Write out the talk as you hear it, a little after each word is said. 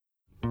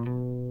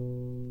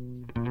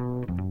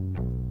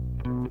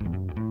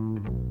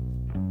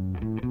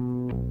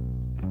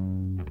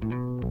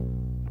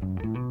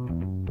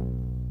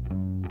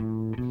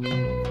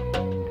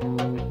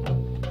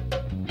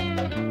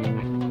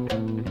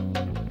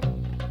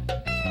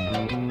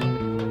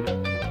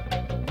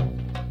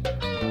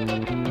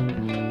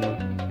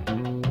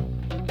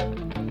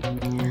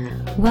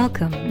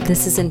Welcome.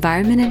 This is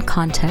Environment in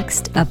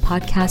Context, a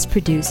podcast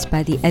produced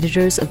by the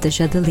editors of the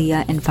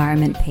Jadaliya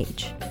Environment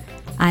page.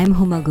 I'm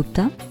Huma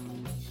Gupta.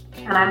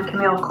 And I'm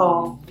Camille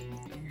Cole.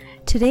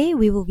 Today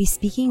we will be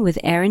speaking with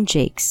Aaron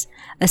Jakes,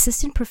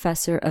 Assistant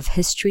Professor of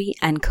History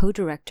and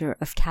Co-Director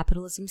of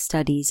Capitalism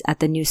Studies at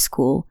the New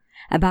School,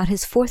 about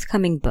his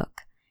forthcoming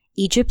book,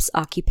 Egypt's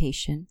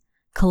Occupation,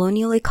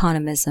 Colonial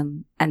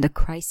Economism, and the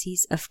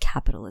Crises of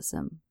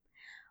Capitalism.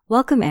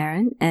 Welcome,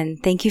 Aaron, and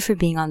thank you for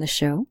being on the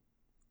show.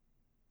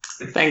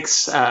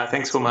 Thanks,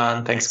 Huma,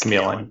 and thanks,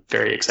 Camille. I'm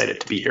very excited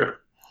to be here.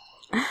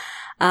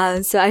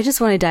 So I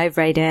just want to dive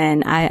right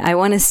in. I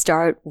want to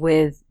start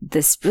with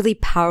this really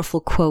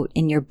powerful quote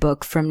in your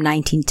book from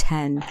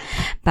 1910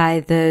 by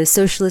the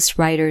socialist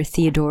writer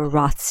Theodore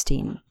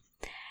Rothstein.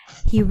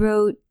 He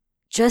wrote,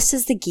 "Just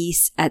as the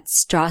geese at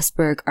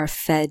Strasbourg are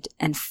fed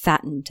and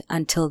fattened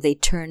until they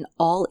turn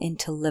all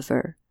into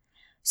liver,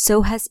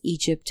 so has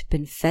Egypt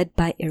been fed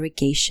by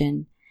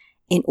irrigation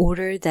in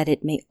order that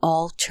it may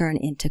all turn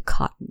into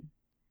cotton."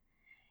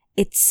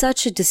 It's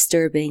such a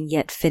disturbing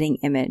yet fitting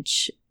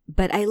image,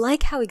 but I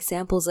like how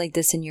examples like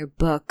this in your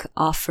book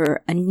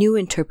offer a new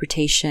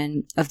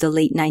interpretation of the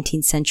late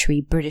 19th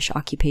century British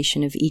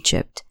occupation of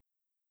Egypt.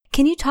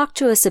 Can you talk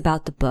to us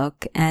about the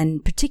book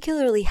and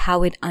particularly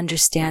how it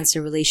understands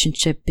the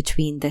relationship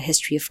between the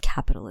history of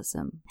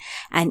capitalism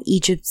and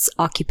Egypt's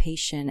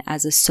occupation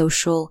as a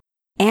social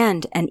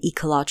and an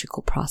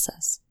ecological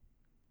process?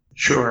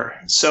 Sure.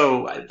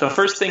 So the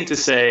first thing to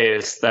say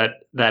is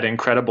that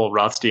incredible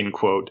Rothstein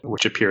quote,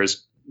 which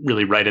appears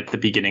really right at the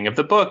beginning of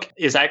the book,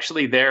 is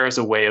actually there as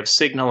a way of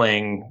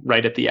signaling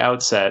right at the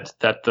outset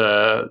that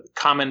the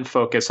common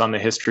focus on the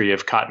history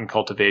of cotton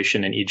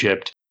cultivation in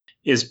Egypt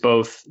is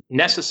both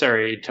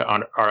necessary to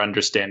our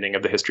understanding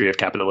of the history of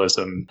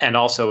capitalism and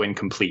also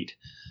incomplete.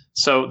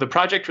 So the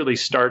project really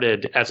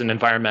started as an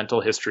environmental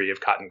history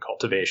of cotton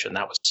cultivation.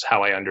 That was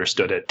how I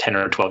understood it 10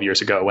 or 12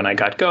 years ago when I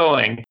got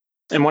going.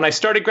 And when I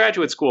started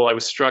graduate school, I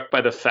was struck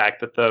by the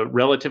fact that the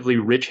relatively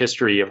rich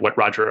history of what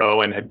Roger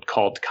Owen had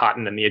called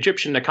cotton and the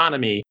Egyptian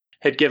economy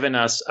had given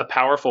us a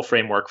powerful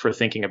framework for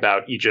thinking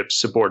about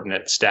Egypt's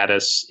subordinate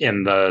status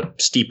in the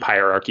steep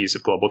hierarchies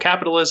of global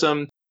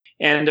capitalism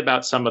and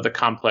about some of the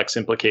complex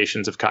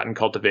implications of cotton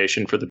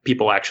cultivation for the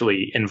people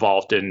actually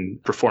involved in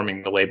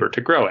performing the labor to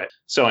grow it.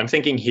 So I'm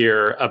thinking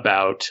here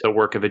about the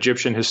work of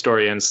Egyptian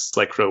historians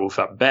like Raouf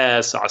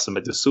Abbas, Asim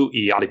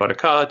Adesui, Ali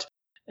Barakat,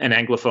 and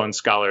Anglophone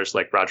scholars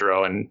like Roger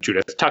Owen,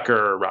 Judith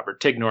Tucker,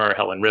 Robert Tignor,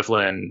 Helen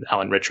Rivlin,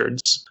 Alan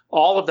Richards.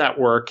 All of that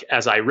work,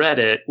 as I read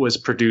it, was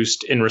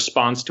produced in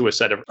response to a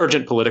set of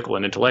urgent political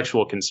and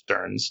intellectual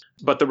concerns,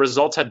 but the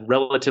results had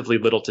relatively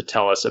little to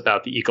tell us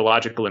about the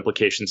ecological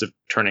implications of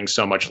turning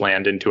so much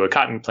land into a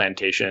cotton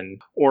plantation,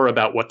 or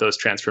about what those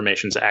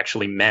transformations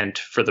actually meant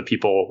for the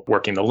people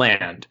working the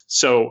land.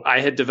 So I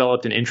had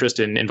developed an interest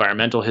in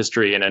environmental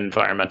history and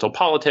environmental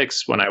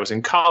politics when I was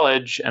in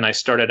college, and I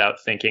started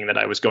out thinking that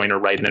I was going to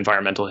write an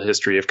environmental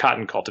history of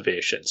cotton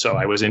cultivation. So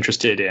I was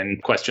interested in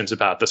questions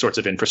about the sorts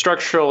of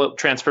infrastructural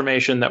transformation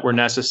that were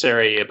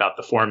necessary, about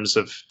the forms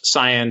of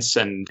science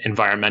and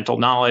environmental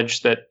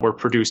knowledge that were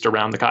produced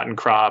around the cotton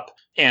crop,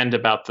 and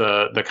about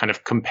the kind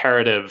of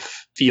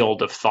comparative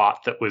field of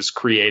thought that was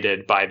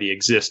created by the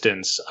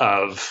existence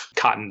of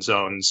cotton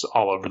zones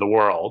all over the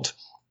world.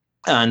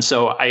 And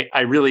so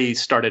I really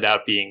started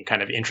out being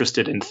kind of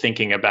interested in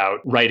thinking about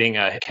writing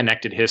a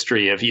connected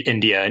history of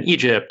India and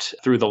Egypt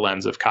through the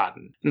lens of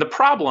cotton. And the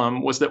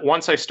problem was that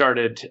once I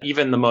started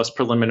even the most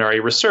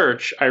preliminary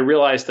research, I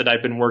realized that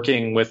I'd been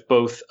working with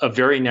both a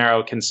very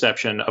narrow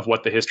conception of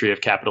what the history of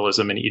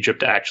capitalism in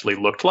Egypt actually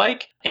looked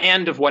like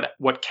and of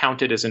what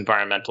counted as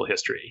environmental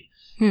history.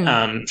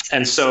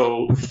 And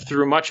so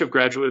through much of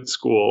graduate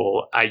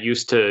school, I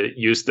used to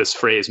use this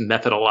phrase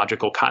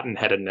methodological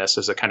cotton-headedness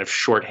as a kind of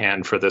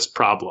shorthand for this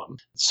problem.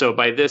 So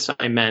by this,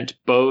 I meant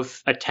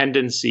both a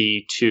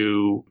tendency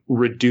to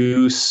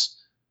reduce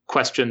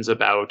questions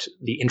about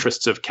the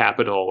interests of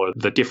capital or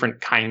the different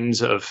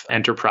kinds of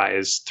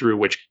enterprise through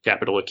which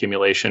capital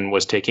accumulation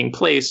was taking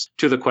place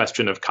to the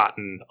question of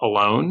cotton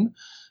alone,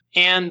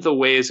 and the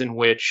ways in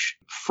which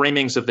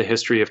framings of the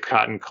history of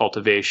cotton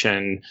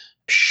cultivation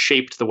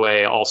shaped the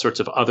way all sorts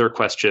of other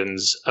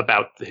questions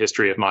about the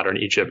history of modern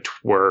Egypt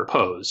were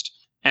posed.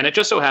 And it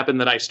just so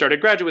happened that I started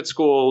graduate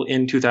school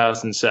in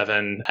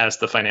 2007 as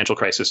the financial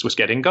crisis was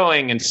getting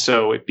going. And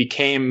so it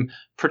became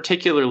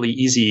particularly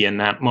easy in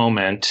that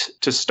moment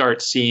to start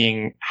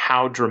seeing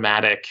how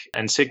dramatic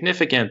and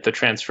significant the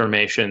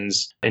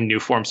transformations in new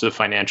forms of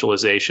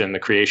financialization, the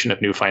creation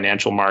of new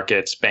financial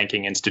markets,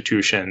 banking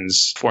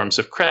institutions, forms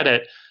of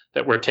credit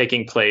that were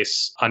taking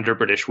place under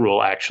British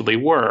rule actually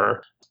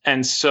were.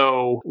 And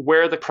so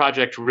where the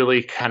project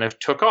really kind of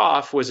took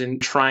off was in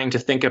trying to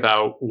think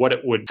about what it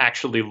would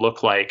actually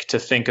look like to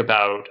think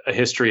about a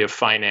history of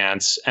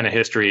finance and a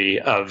history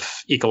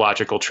of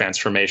ecological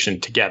transformation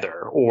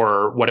together,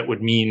 or what it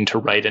would mean to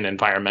write an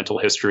environmental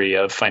history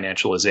of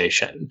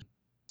financialization.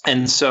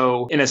 And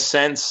so, in a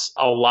sense,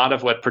 a lot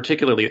of what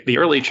particularly the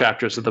early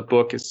chapters of the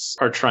book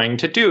are trying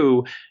to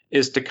do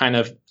is to kind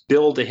of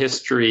build a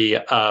history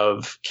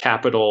of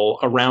capital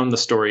around the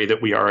story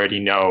that we already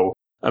know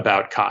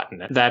about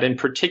cotton. That in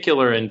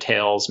particular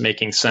entails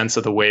making sense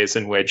of the ways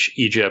in which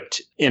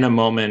Egypt, in a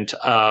moment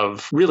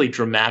of really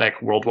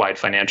dramatic worldwide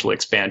financial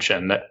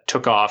expansion that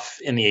took off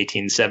in the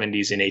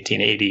 1870s and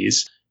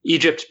 1880s,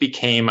 Egypt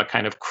became a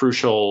kind of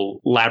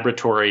crucial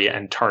laboratory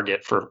and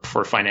target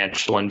for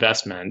financial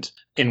investment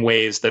in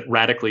ways that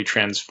radically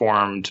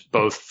transformed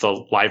both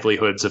the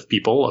livelihoods of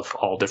people of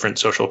all different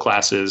social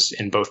classes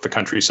in both the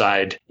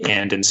countryside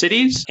and in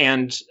cities,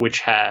 and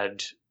which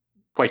had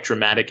quite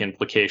dramatic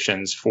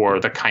implications for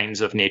the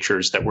kinds of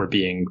natures that were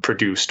being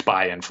produced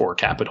by and for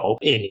capital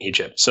in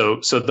Egypt. So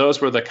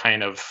those were the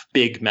kind of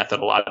big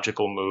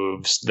methodological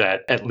moves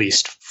that at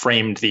least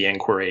framed the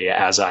inquiry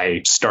as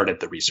I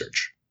started the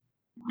research.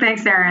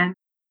 Thanks, Aaron.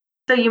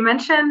 So you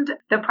mentioned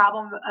the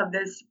problem of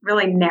this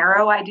really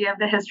narrow idea of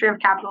the history of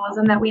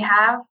capitalism that we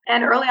have.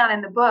 And early on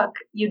in the book,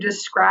 you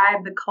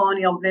describe the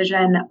colonial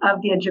vision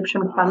of the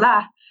Egyptian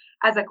falah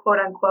as a quote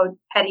unquote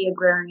petty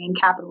agrarian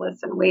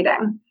capitalist in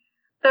waiting.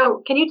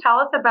 So can you tell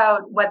us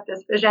about what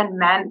this vision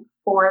meant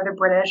for the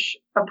British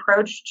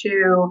approach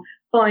to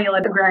colonial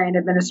agrarian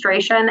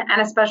administration,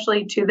 and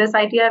especially to this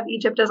idea of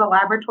Egypt as a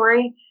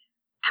laboratory?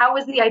 How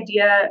was the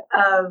idea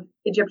of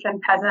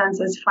Egyptian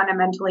peasants as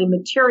fundamentally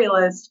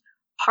materialist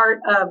part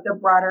of the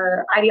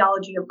broader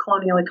ideology of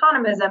colonial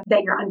economism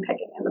that you're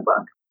unpicking in the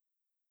book?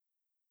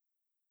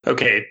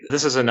 Okay,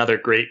 this is another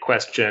great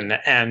question.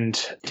 And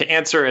to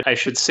answer it, I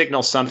should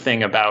signal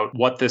something about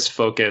what this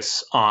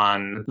focus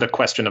on the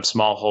question of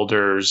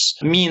smallholders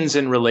means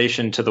in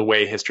relation to the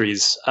way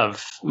histories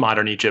of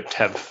modern Egypt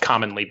have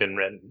commonly been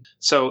written.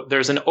 So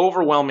there's an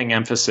overwhelming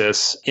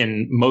emphasis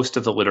in most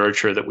of the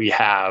literature that we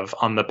have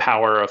on the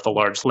power of the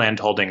large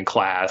landholding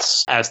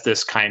class as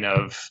this kind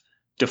of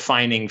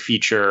defining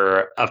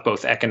feature of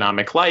both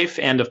economic life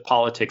and of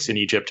politics in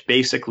Egypt,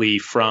 basically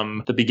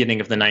from the beginning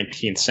of the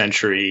 19th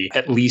century,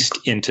 at least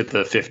into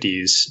the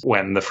 50s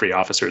when the Free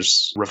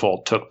Officers'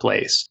 Revolt took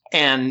place.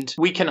 And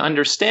we can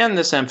understand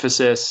this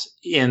emphasis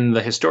in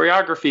the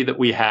historiography that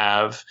we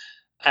have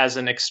as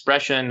an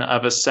expression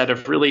of a set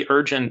of really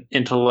urgent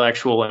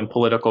intellectual and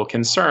political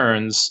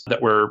concerns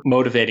that were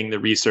motivating the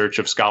research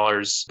of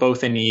scholars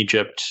both in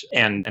Egypt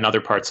and in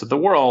other parts of the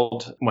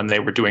world when they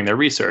were doing their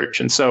research.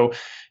 And so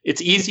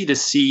it's easy to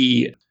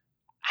see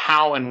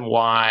how and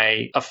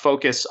why a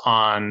focus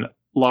on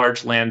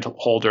large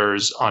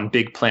landholders on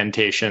big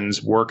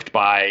plantations worked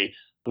by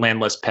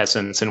landless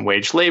peasants and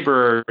wage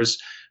laborers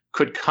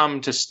could come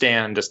to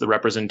stand as the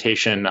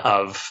representation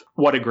of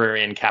what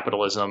agrarian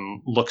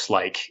capitalism looks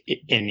like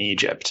in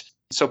Egypt.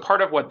 So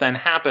part of what then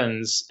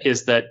happens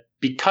is that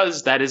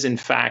because that is in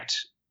fact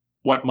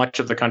what much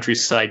of the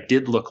countryside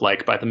did look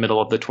like by the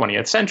middle of the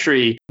 20th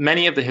century,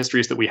 many of the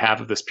histories that we have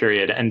of this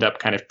period end up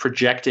kind of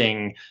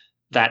projecting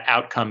that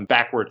outcome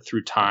backward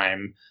through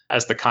time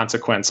as the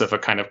consequence of a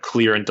kind of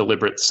clear and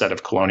deliberate set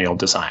of colonial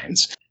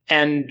designs.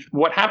 And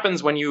what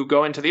happens when you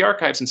go into the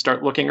archives and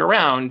start looking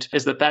around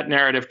is that that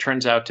narrative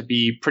turns out to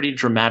be pretty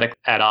dramatic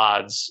at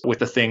odds with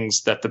the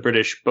things that the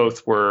British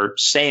both were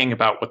saying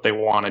about what they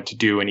wanted to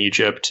do in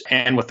Egypt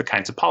and with the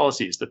kinds of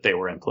policies that they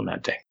were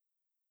implementing.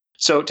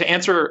 So to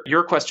answer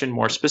your question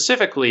more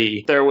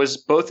specifically, there was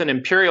both an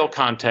imperial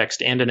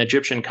context and an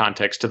Egyptian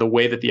context to the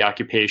way that the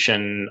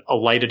occupation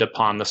alighted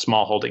upon the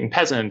smallholding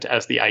peasant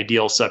as the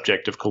ideal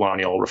subject of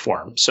colonial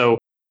reform. So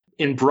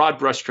in broad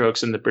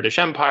brushstrokes in the British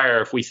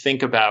Empire, if we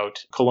think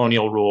about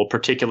colonial rule,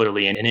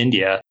 particularly in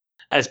India,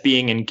 as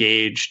being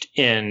engaged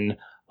in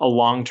a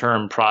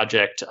long-term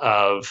project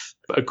of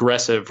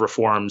aggressive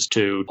reforms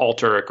to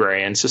alter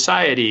agrarian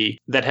society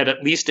that had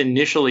at least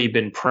initially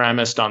been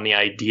premised on the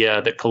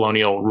idea that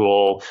colonial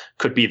rule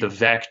could be the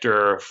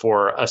vector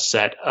for a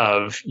set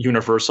of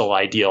universal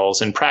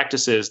ideals and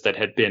practices that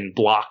had been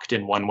blocked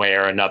in one way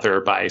or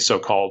another by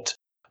so-called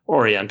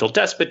Oriental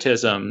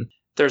despotism.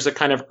 There's a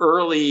kind of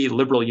early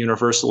liberal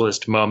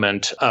universalist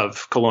moment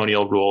of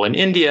colonial rule in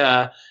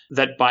India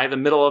that by the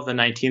middle of the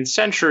 19th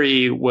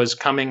century was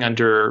coming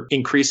under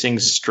increasing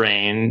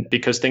strain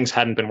because things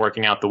hadn't been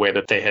working out the way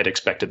that they had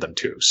expected them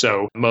to.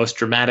 So most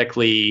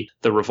dramatically,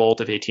 the revolt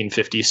of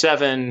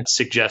 1857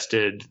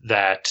 suggested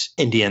that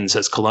Indians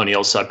as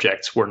colonial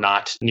subjects were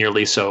not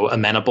nearly so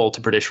amenable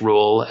to British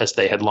rule as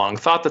they had long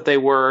thought that they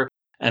were.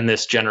 And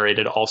this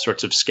generated all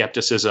sorts of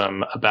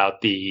skepticism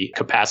about the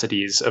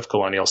capacities of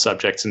colonial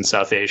subjects in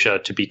South Asia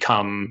to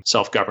become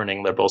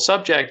self-governing liberal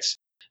subjects.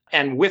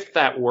 And with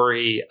that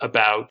worry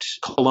about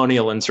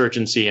colonial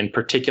insurgency and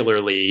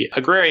particularly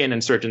agrarian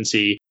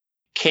insurgency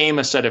came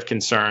a set of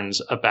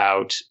concerns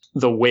about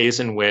the ways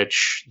in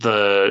which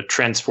the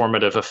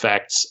transformative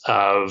effects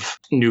of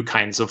new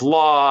kinds of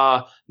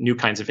law, new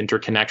kinds of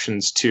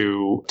interconnections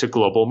to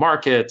global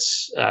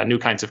markets, new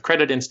kinds of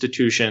credit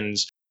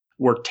institutions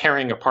were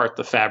tearing apart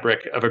the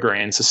fabric of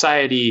agrarian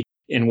society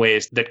in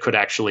ways that could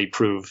actually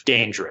prove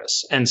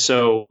dangerous. And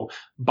so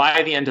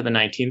by the end of the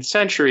 19th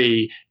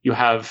century, you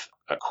have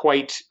a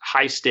quite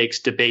high stakes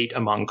debate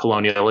among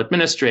colonial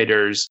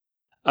administrators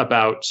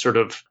about sort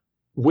of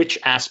which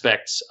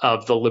aspects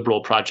of the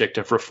liberal project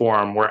of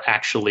reform were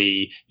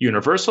actually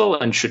universal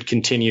and should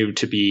continue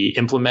to be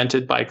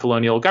implemented by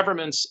colonial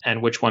governments,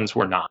 and which ones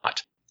were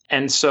not.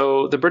 And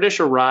so the British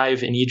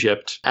arrive in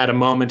Egypt at a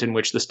moment in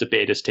which this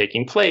debate is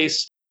taking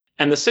place,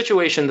 and the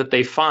situation that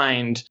they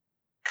find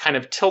kind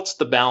of tilts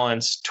the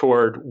balance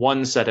toward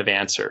one set of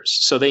answers.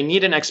 So they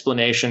need an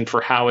explanation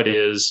for how it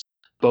is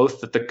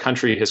both that the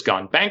country has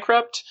gone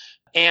bankrupt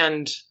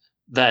and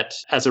that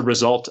as a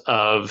result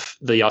of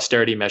the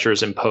austerity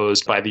measures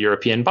imposed by the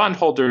European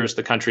bondholders,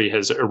 the country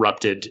has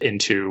erupted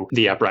into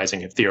the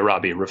uprising of the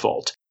Arabi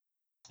Revolt.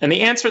 And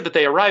the answer that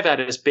they arrive at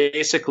is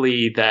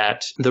basically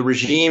that the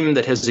regime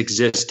that has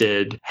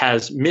existed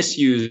has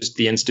misused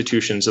the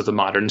institutions of the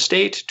modern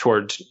state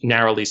toward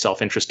narrowly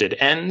self-interested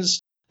ends,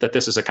 that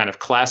this is a kind of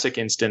classic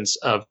instance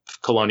of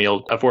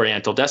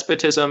Oriental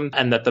despotism,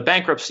 and that the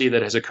bankruptcy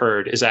that has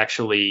occurred is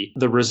actually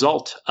the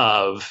result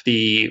of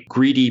the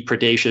greedy,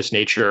 predacious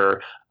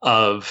nature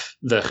of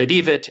the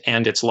Khedivate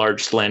and its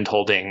large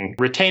landholding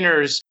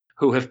retainers,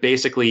 who have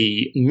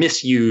basically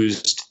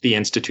misused the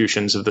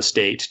institutions of the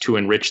state to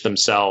enrich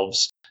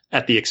themselves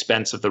at the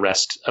expense of the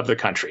rest of the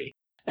country.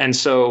 And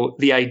so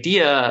the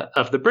idea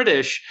of the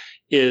British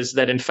is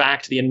that, in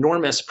fact, the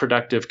enormous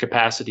productive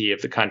capacity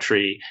of the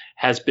country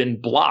has been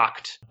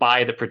blocked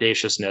by the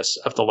predaciousness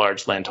of the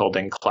large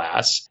landholding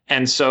class.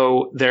 And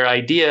so their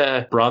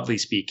idea, broadly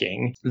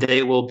speaking,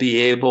 they will be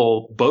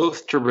able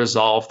both to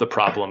resolve the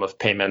problem of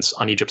payments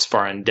on Egypt's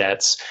foreign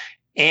debts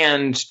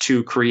and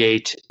to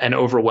create an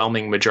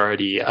overwhelming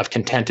majority of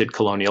contented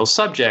colonial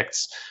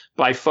subjects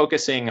by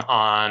focusing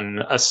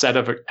on a set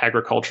of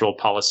agricultural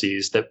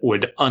policies that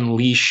would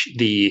unleash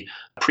the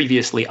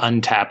previously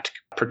untapped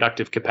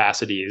productive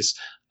capacities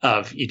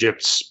of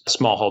Egypt's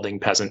smallholding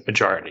peasant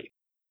majority.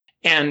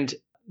 And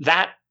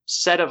that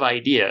set of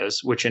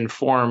ideas, which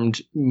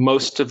informed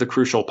most of the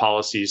crucial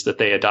policies that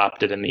they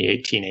adopted in the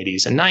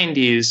 1880s and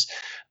 90s,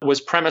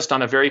 was premised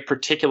on a very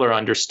particular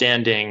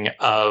understanding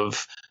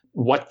of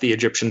what the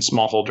Egyptian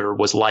smallholder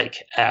was like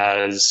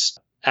as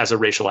a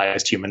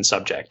racialized human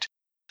subject.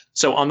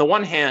 So on the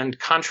one hand,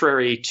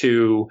 contrary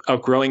to a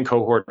growing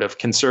cohort of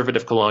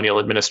conservative colonial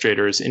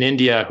administrators in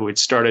India who had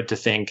started to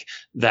think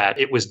that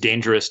it was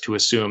dangerous to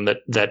assume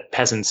that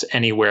peasants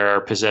anywhere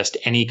possessed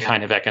any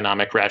kind of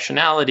economic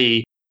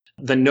rationality,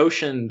 the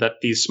notion that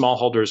these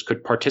smallholders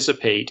could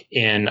participate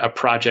in a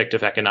project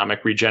of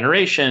economic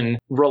regeneration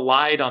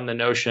relied on the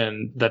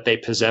notion that they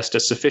possessed a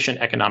sufficient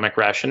economic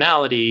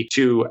rationality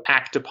to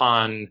act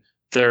upon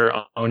their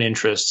own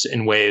interests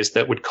in ways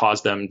that would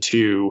cause them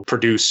to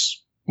produce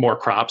more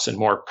crops and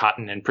more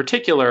cotton in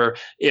particular,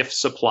 if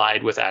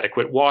supplied with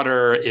adequate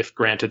water, if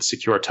granted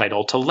secure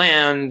title to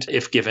land,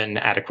 if given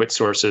adequate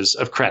sources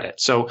of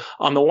credit. So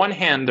on the one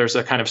hand, there's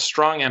a kind of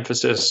strong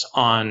emphasis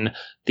on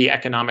the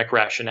economic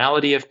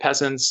rationality of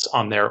peasants,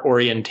 on their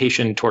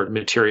orientation toward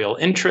material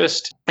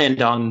interest, and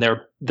on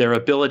their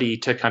ability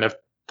to kind of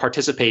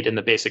participate in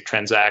the basic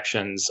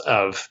transactions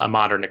of a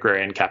modern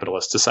agrarian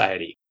capitalist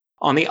society.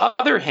 On the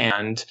other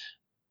hand,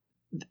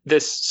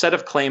 this set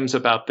of claims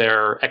about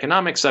their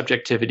economic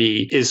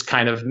subjectivity is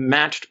kind of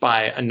matched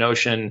by a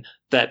notion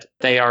that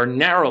they are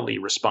narrowly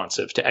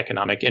responsive to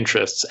economic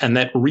interests and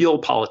that real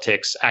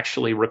politics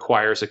actually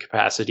requires a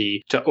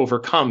capacity to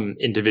overcome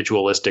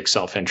individualistic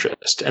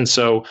self-interest. And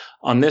so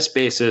on this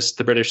basis,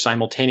 the British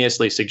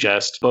simultaneously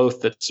suggest both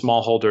that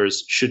smallholders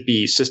should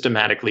be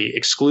systematically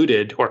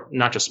excluded, or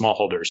not just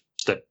smallholders,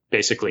 that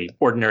basically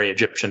ordinary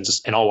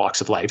Egyptians in all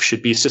walks of life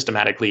should be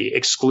systematically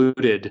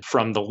excluded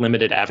from the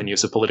limited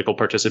avenues of political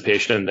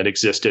participation that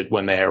existed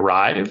when they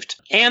arrived.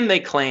 And they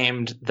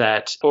claimed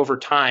that over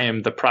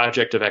time, the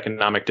project of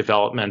economic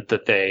development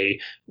that they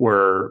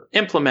were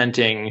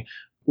implementing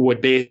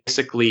would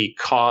basically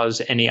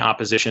cause any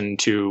opposition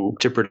to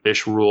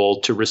British rule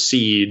to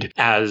recede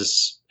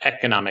as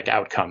economic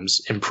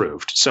outcomes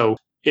improved. So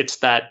it's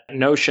that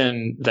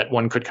notion that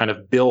one could kind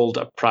of build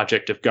a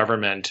project of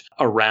government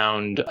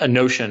around a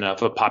notion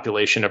of a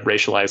population of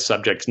racialized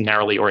subjects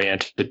narrowly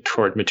oriented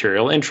toward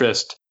material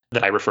interest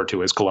that I refer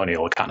to as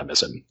colonial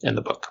economism in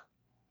the book.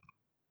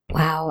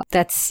 Wow,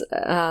 that's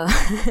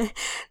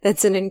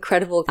an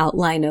incredible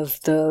outline of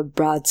the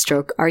broad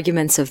stroke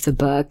arguments of the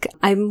book.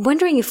 I'm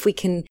wondering if we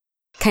can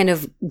kind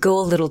of go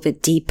a little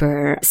bit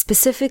deeper,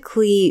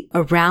 specifically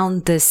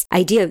around this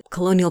idea of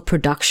colonial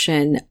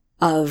production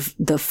of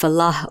the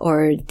falah,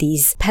 or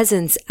these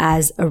peasants,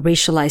 as a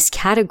racialized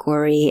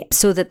category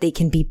so that they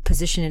can be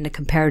positioned in a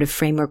comparative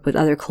framework with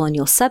other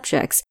colonial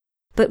subjects.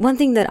 But one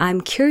thing that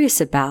I'm curious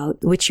about,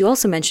 which you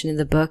also mentioned in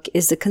the book,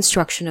 is the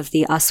construction of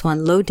the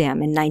Aswan Low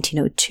Dam in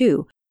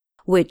 1902,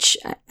 which,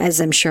 as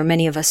I'm sure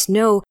many of us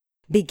know,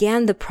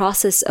 began the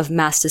process of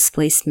mass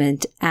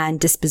displacement and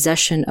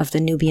dispossession of the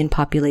Nubian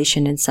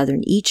population in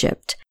southern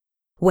Egypt,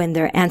 when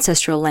their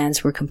ancestral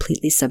lands were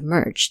completely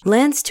submerged.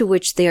 Lands to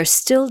which they are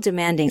still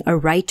demanding a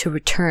right to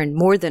return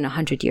more than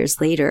 100 years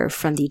later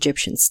from the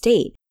Egyptian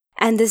state.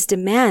 And this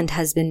demand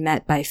has been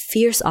met by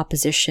fierce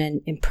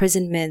opposition,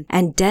 imprisonment,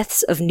 and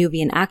deaths of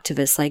Nubian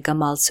activists like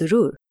Gamal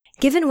Surur.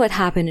 Given what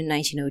happened in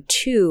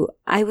 1902,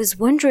 I was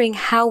wondering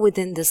how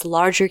within this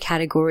larger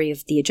category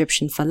of the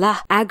Egyptian falah,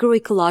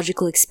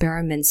 agroecological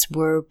experiments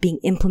were being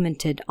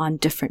implemented on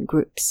different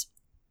groups.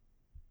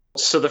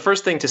 So the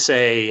first thing to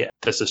say,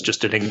 this is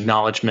just an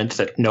acknowledgement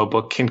that no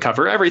book can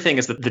cover everything,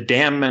 is that the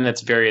dam and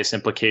its various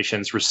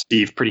implications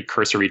receive pretty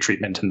cursory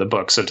treatment in the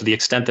book. So to the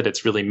extent that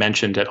it's really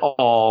mentioned at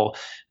all,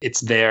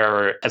 it's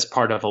there as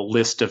part of a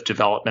list of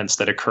developments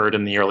that occurred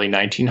in the early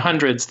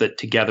 1900s that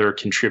together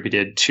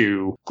contributed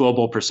to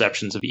global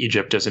perceptions of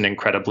Egypt as an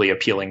incredibly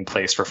appealing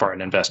place for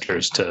foreign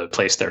investors to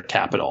place their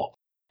capital.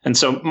 And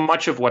so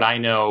much of what I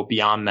know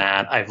beyond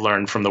that, I've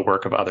learned from the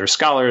work of other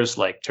scholars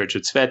like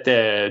Turgut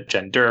Svete,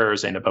 Jen Dur,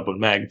 Zeynep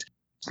Abulmegd.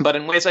 But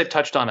in ways I've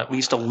touched on at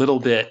least a little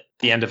bit at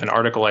the end of an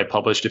article I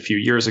published a few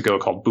years ago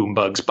called Boom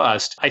Bugs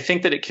Bust, I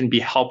think that it can be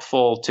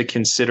helpful to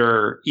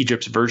consider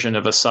Egypt's version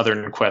of a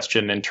Southern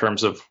question in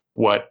terms of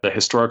what the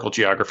historical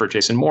geographer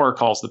Jason Moore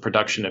calls the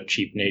production of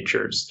cheap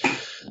natures.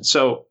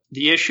 So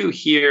the issue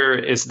here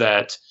is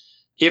that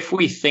if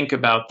we think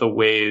about the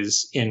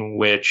ways in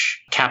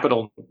which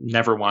capital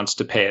never wants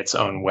to pay its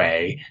own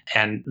way,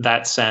 and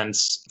that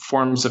sense,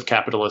 forms of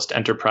capitalist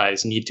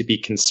enterprise need to be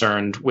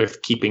concerned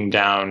with keeping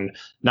down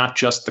not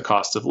just the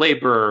costs of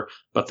labor,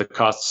 but the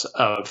costs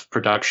of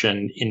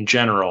production in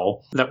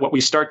general, that what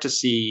we start to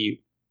see,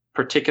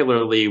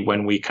 particularly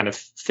when we kind of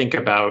think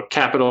about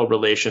capital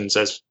relations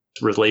as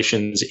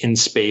relations in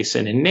space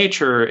and in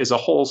nature, is a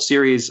whole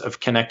series of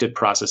connected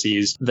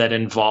processes that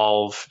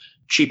involve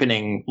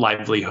cheapening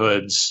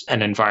livelihoods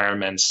and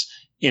environments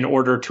in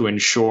order to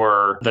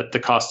ensure that the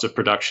costs of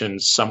production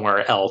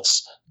somewhere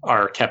else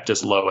are kept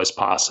as low as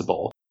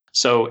possible.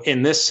 So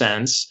in this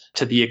sense,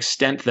 to the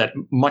extent that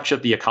much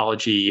of the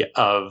ecology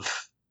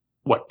of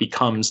what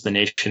becomes the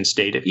nation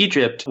state of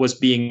Egypt was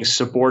being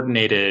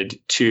subordinated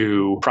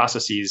to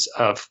processes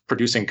of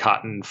producing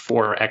cotton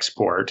for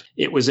export,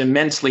 it was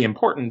immensely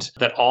important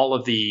that all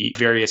of the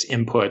various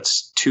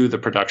inputs to the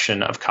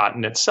production of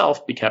cotton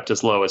itself be kept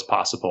as low as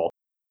possible.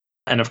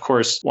 And of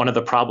course, one of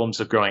the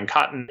problems of growing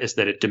cotton is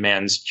that it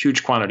demands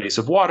huge quantities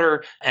of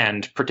water,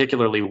 and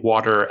particularly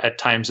water at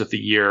times of the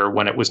year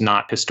when it was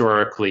not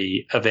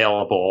historically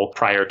available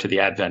prior to the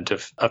advent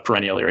of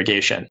perennial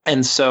irrigation.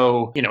 And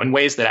so, in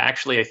ways that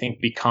actually, I think,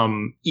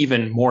 become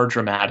even more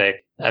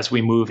dramatic as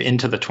we move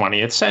into the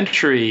 20th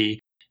century,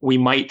 we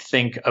might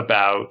think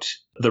about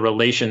the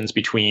relations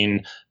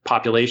between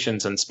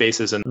populations and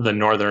spaces in the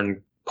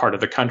northern part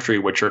of the country,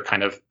 which are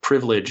kind of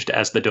privileged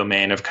as the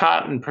domain of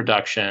cotton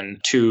production,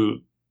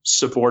 to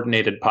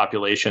subordinated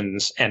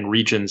populations and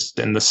regions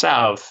in the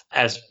South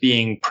as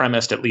being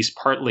premised at least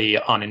partly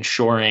on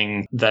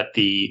ensuring that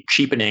the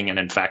cheapening and,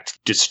 in fact,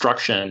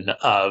 destruction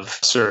of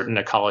certain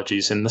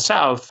ecologies in the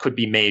South could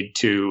be made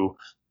to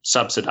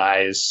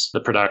subsidize the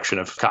production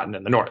of cotton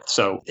in the North.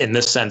 So in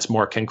this sense,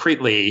 more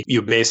concretely,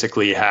 you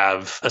basically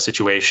have a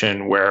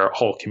situation where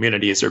whole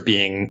communities are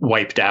being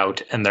wiped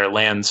out and their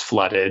lands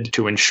flooded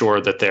to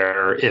ensure that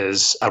there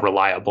is a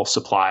reliable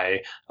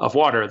supply of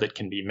water that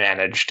can be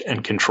managed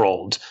and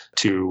controlled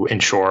to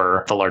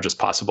ensure the largest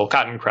possible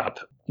cotton crop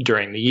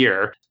during the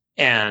year.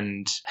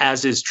 And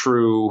as is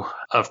true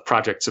of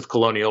projects of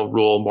colonial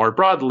rule more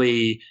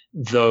broadly,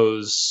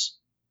 those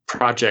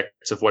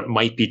projects of what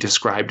might be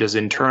described as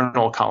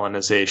internal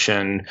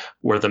colonization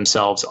were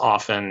themselves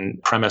often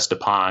premised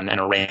upon and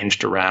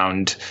arranged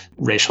around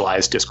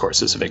racialized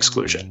discourses of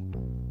exclusion.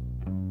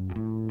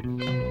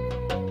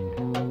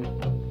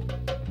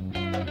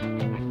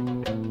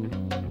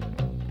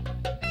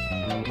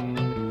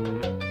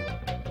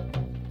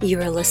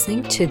 You are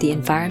listening to the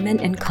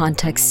Environment and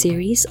Context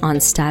series on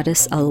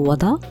Status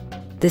Al-Wada.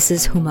 This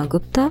is Huma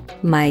Gupta.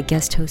 My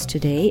guest host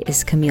today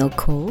is Camille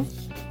Cole.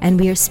 And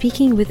we are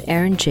speaking with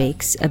Aaron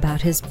Jakes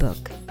about his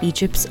book,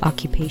 Egypt's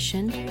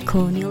Occupation,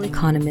 Colonial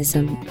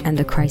Economism, and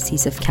the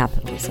Crises of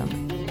Capitalism.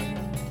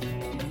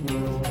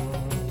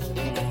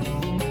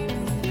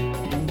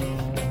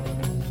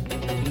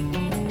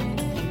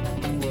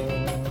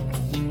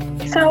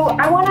 So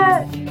I want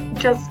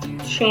to just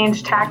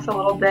change tacks a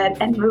little bit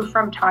and move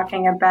from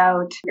talking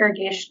about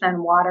irrigation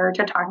and water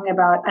to talking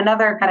about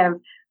another kind of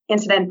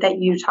incident that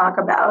you talk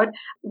about,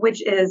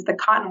 which is the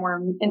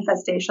cottonworm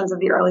infestations of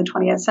the early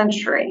 20th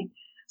century.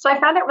 So I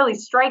found it really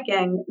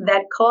striking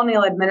that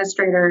colonial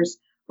administrators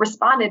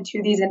responded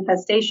to these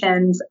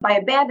infestations by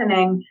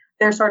abandoning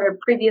their sort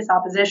of previous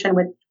opposition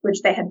with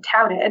which they had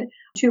touted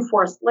to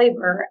forced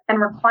labor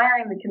and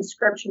requiring the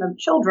conscription of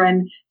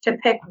children to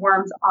pick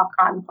worms off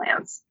cotton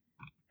plants.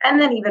 And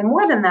then even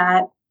more than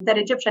that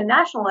Egyptian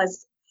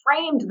nationalists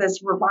framed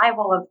this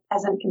revival of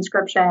peasant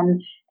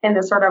conscription in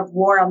the sort of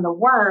war on the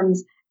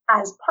worms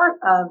as part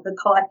of the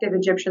collective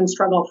Egyptian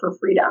struggle for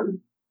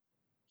freedom.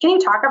 Can you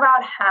talk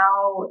about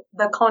how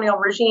the colonial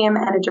regime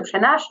and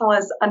Egyptian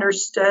nationalists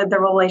understood the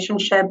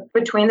relationship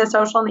between the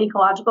social and the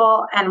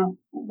ecological, and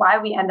why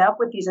we end up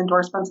with these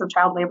endorsements of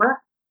child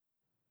labor?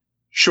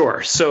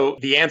 Sure. So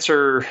the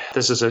answer,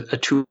 this is a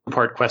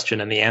two-part question,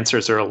 and the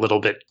answers are a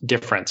little bit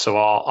different. So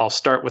I'll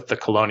start with the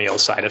colonial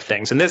side of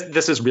things. And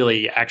this is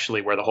really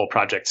actually where the whole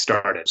project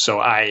started. So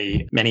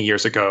I, many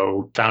years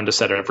ago, found a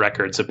set of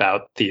records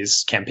about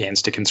these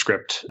campaigns to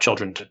conscript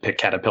children to pick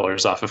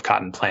caterpillars off of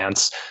cotton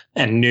plants,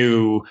 and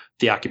knew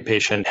the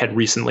occupation had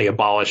recently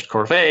abolished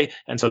corvée.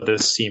 And so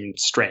this seemed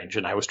strange,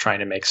 and I was trying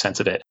to make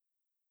sense of it.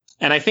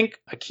 And I think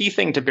a key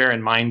thing to bear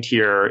in mind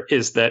here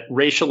is that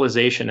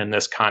racialization in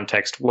this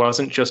context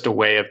wasn't just a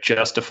way of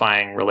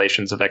justifying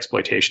relations of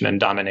exploitation and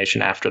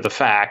domination after the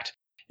fact.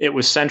 It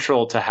was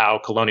central to how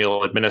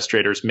colonial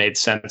administrators made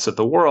sense of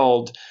the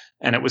world,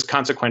 and it was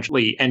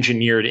consequently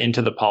engineered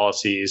into the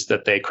policies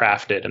that they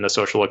crafted and the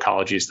social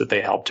ecologies that they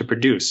helped to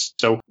produce.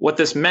 So what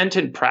this meant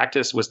in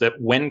practice was that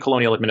when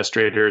colonial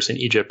administrators in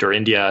Egypt or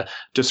India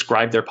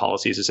described their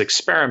policies as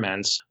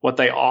experiments, what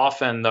they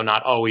often, though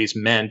not always,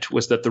 meant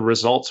was that the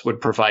results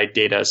would provide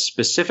data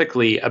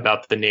specifically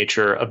about the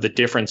nature of the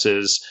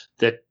differences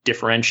that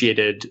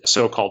differentiated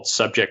so-called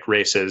subject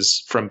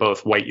races from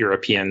both white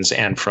Europeans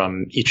and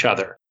from each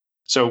other.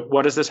 So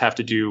what does this have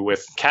to do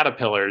with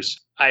caterpillars?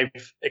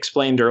 I've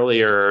explained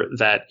earlier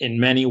that in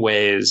many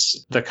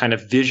ways, the kind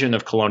of vision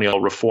of colonial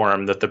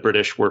reform that the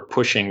British were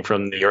pushing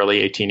from the early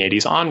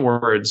 1880s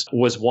onwards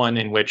was one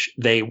in which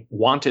they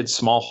wanted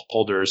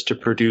smallholders to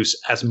produce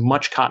as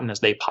much cotton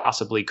as they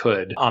possibly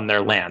could on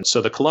their land.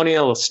 So the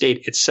colonial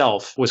state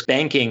itself was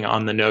banking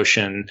on the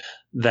notion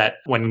that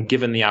when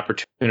given the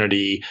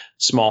opportunity,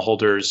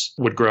 smallholders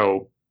would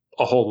grow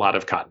a whole lot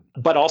of cotton,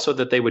 but also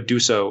that they would do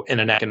so in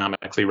an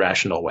economically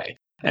rational way.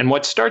 And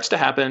what starts to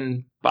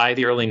happen by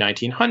the early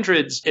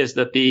 1900s is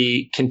that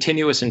the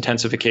continuous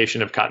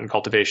intensification of cotton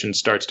cultivation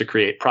starts to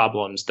create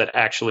problems that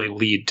actually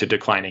lead to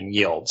declining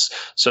yields.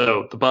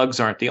 So the bugs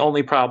aren't the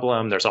only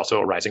problem. There's also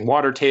a rising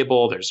water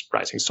table. There's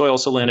rising soil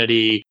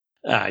salinity.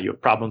 You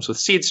have problems with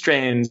seed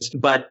strains.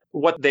 But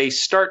what they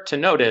start to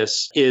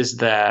notice is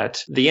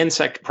that the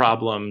insect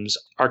problems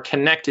are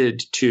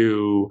connected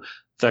to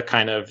the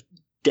kind of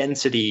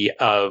density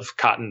of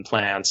cotton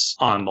plants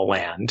on the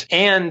land.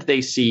 And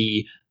they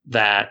see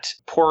that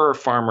poorer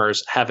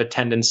farmers have a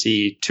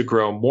tendency to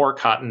grow more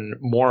cotton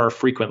more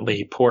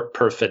frequently per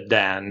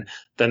feddan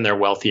than their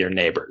wealthier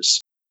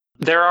neighbors.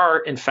 There are,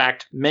 in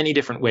fact, many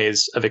different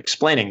ways of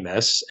explaining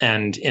this.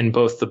 And in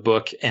both the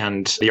book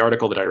and the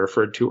article that I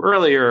referred to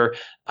earlier,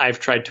 I've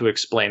tried to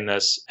explain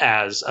this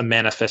as a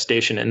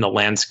manifestation in the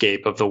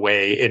landscape of the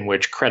way in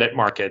which credit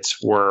markets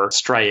were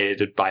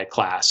striated by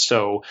class.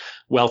 So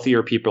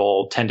wealthier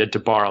people tended to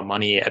borrow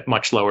money at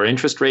much lower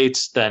interest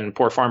rates than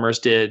poor farmers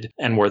did,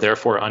 and were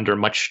therefore under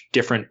much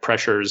different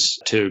pressures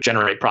to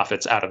generate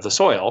profits out of the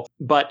soil.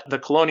 But the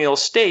colonial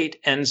state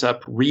ends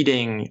up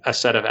reading a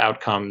set of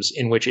outcomes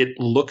in which it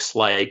looks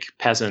like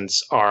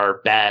peasants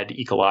are bad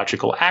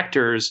ecological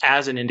actors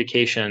as an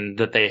indication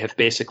that they have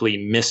basically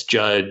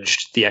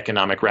misjudged the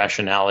economic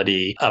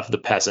rationality of the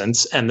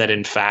peasants, and that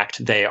in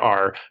fact they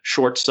are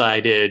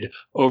short-sighted,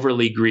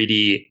 overly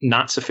greedy,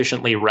 not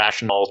sufficiently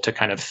rational to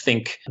kind of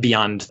think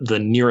beyond the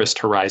nearest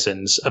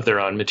horizons of their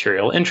own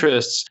material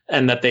interests,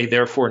 and that they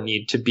therefore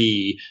need to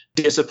be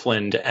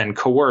disciplined and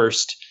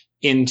coerced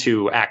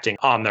into acting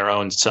on their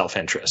own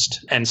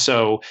self-interest. And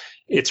so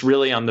it's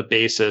really on the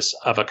basis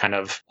of a kind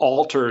of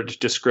altered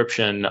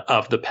description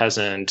of the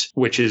peasant,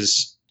 which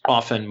is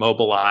often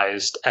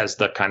mobilized as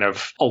the kind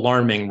of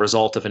alarming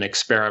result of an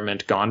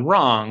experiment gone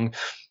wrong,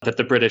 that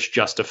the British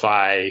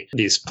justify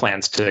these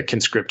plans to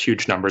conscript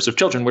huge numbers of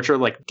children, which are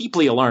like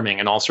deeply alarming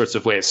in all sorts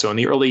of ways. So in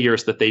the early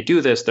years that they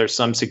do this, there's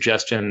some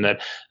suggestion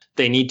that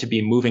they need to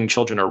be moving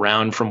children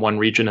around from one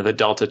region of the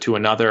Delta to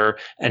another,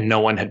 and no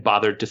one had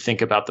bothered to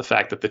think about the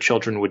fact that the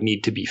children would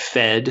need to be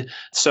fed.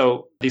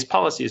 So these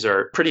policies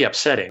are pretty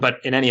upsetting. But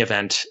in any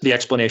event, the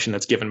explanation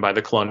that's given by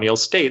the colonial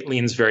state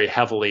leans very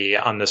heavily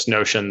on this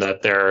notion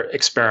that their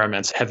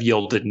experiments have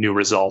yielded new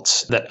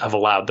results that have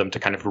allowed them to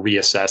kind of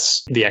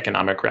reassess the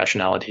economic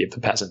rationality of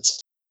the peasants.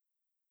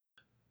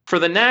 For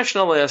the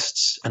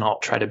nationalists, and I'll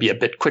try to be a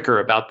bit quicker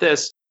about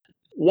this,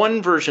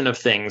 one version of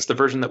things, the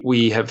version that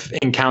we have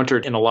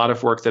encountered in a lot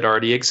of work that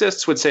already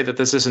exists, would say that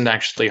this isn't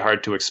actually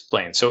hard to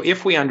explain. So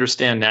if we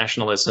understand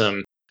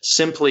nationalism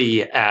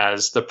simply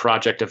as the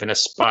project of an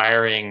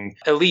aspiring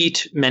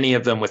elite, many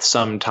of them with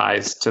some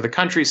ties to the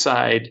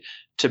countryside,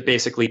 to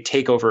basically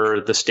take over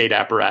the state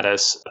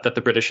apparatus that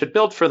the British had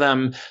built for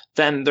them,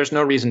 then there's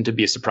no reason to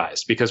be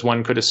surprised, because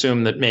one could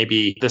assume that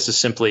maybe this is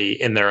simply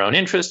in their own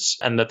interests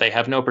and that they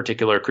have no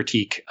particular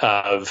critique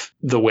of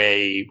the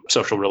way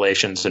social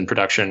relations and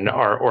production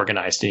are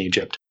organized in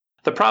Egypt.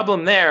 The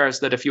problem there is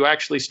that if you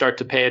actually start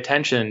to pay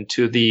attention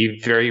to the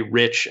very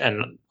rich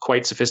and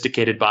quite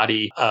sophisticated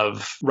body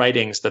of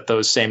writings that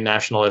those same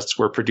nationalists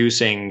were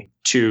producing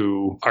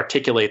to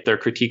articulate their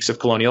critiques of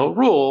colonial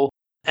rule,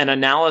 an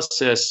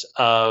analysis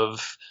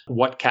of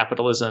what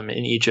capitalism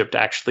in Egypt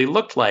actually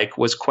looked like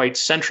was quite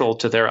central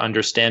to their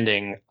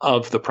understanding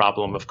of the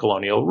problem of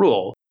colonial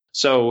rule.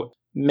 So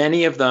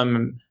many of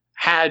them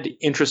had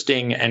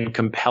interesting and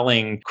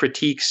compelling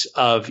critiques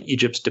of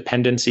Egypt's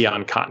dependency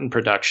on cotton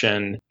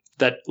production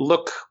that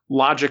look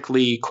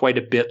logically quite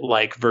a bit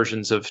like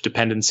versions of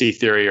dependency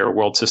theory or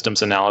world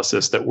systems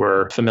analysis that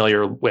we're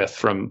familiar with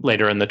from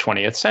later in the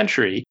 20th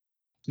century.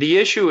 The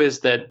issue is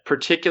that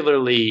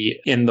particularly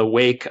in the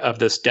wake of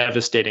this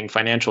devastating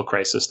financial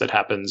crisis that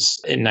happens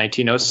in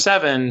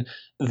 1907,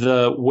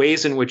 the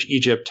ways in which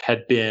Egypt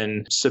had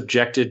been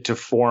subjected to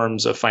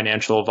forms of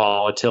financial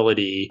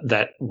volatility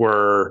that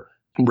were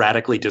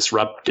radically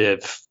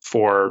disruptive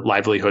for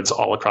livelihoods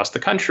all across the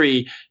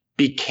country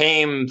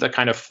became the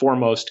kind of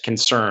foremost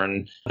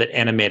concern that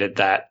animated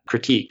that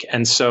critique.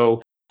 And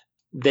so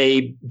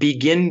they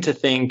begin to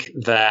think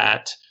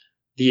that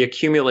the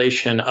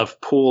accumulation of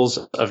pools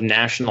of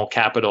national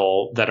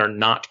capital that are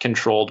not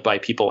controlled by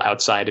people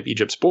outside of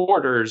Egypt's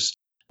borders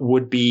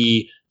would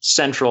be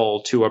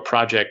central to a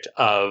project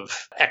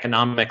of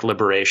economic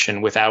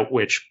liberation without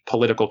which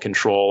political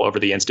control over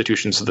the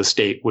institutions of the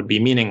state would be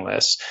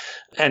meaningless.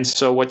 And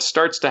so what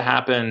starts to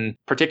happen,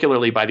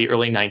 particularly by the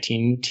early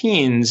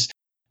 19-teens,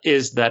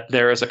 is that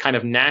there is a kind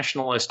of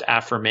nationalist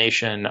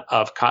affirmation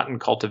of cotton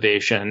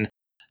cultivation,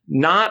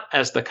 not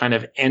as the kind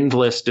of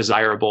endless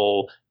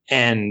desirable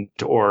end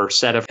or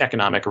set of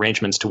economic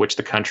arrangements to which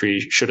the country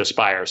should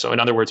aspire. So in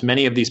other words,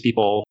 many of these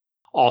people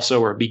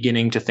also are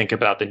beginning to think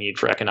about the need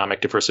for economic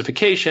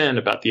diversification,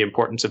 about the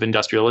importance of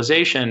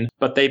industrialization,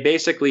 but they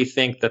basically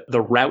think that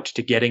the route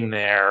to getting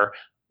there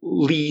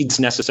leads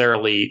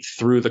necessarily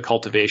through the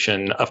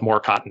cultivation of more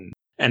cotton.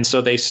 And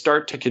so they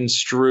start to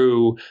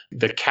construe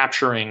the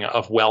capturing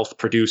of wealth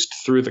produced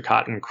through the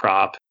cotton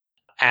crop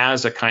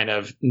as a kind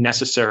of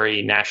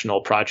necessary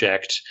national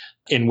project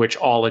in which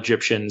all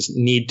Egyptians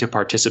need to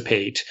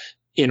participate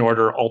in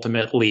order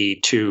ultimately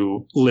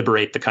to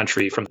liberate the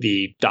country from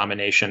the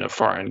domination of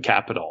foreign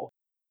capital.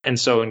 And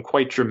so in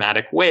quite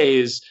dramatic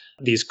ways,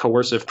 these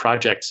coercive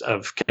projects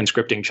of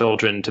conscripting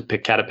children to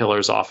pick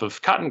caterpillars off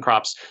of cotton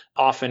crops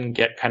often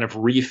get kind of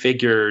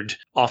refigured,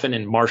 often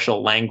in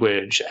martial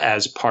language,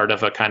 as part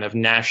of a kind of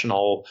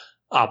national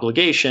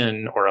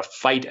obligation or a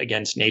fight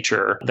against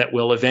nature that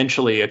will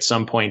eventually, at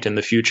some point in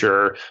the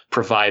future,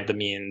 provide the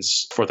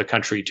means for the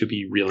country to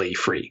be really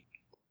free.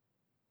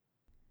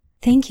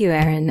 Thank you,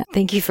 Aaron.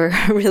 Thank you for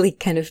really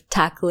kind of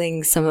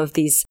tackling some of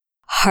these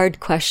hard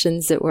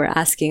questions that we're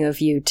asking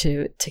of you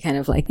to kind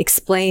of like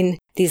explain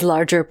these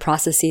larger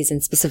processes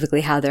and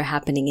specifically how they're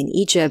happening in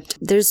Egypt.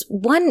 There's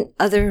one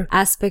other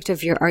aspect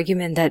of your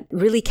argument that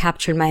really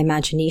captured my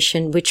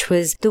imagination, which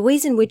was the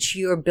ways in which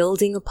you're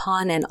building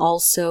upon and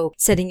also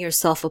setting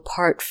yourself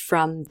apart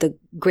from the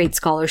great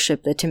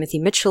scholarship that Timothy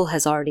Mitchell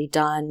has already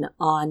done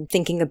on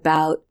thinking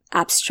about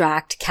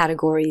abstract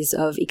categories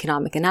of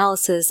economic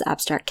analysis,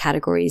 abstract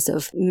categories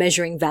of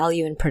measuring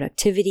value and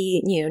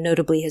productivity,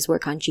 notably his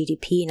work on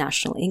GDP,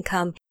 national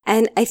income.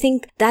 And I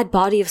think that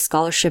body of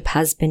scholarship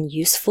has been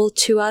useful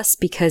to us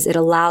because it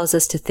allows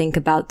us to think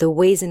about the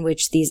ways in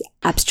which these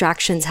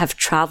abstractions have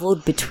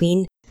traveled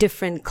between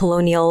different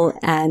colonial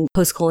and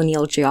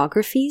post-colonial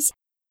geographies.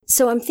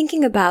 So I'm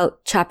thinking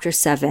about chapter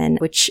 7,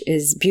 which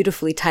is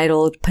beautifully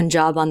titled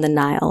Punjab on the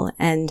Nile.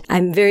 And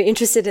I'm very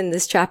interested in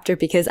this chapter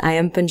because I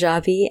am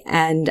Punjabi,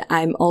 and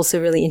I'm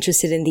also really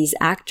interested in these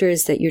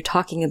actors that you're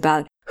talking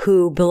about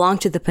who belong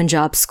to the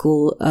Punjab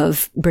School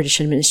of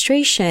British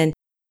Administration.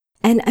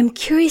 And I'm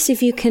curious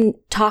if you can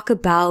talk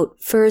about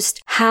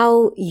first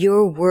how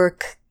your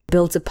work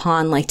builds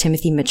upon like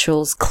Timothy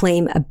Mitchell's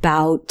claim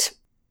about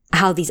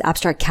how these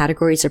abstract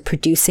categories are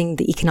producing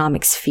the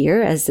economic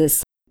sphere as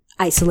this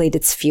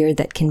isolated sphere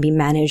that can be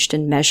managed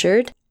and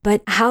measured.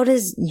 But how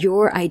does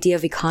your idea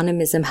of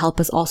economism help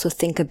us also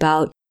think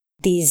about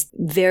these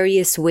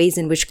various ways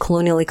in which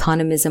colonial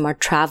economism are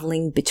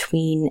traveling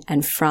between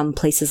and from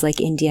places like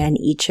India and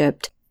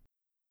Egypt?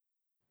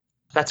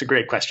 That's a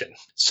great question.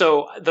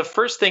 So the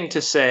first thing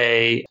to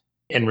say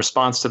in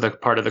response to the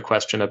part of the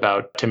question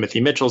about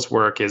Timothy Mitchell's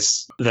work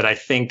is that I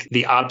think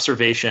the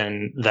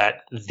observation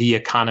that the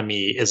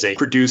economy is a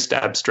produced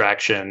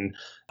abstraction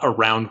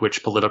around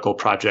which political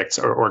projects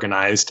are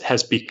organized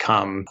has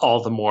become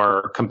all the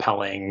more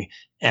compelling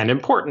and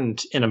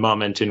important in a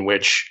moment in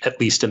which, at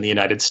least in the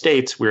United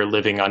States, we're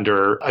living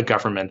under a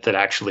government that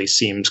actually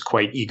seems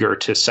quite eager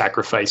to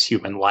sacrifice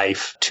human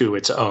life to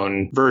its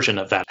own version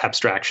of that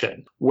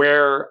abstraction.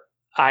 Where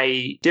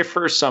I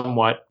differ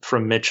somewhat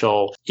from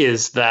Mitchell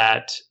is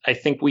that I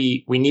think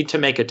we need to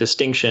make a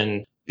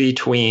distinction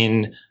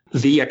between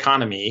the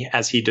economy,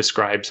 as he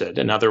describes it.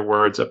 In other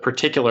words, a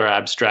particular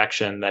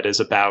abstraction that is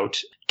about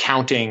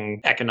counting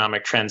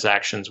economic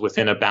transactions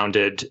within a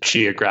bounded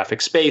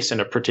geographic space in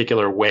a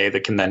particular way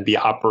that can then be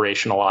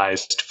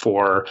operationalized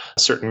for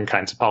certain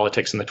kinds of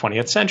politics in the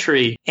 20th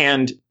century,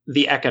 and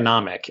the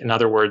economic, in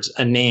other words,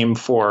 a name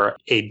for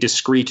a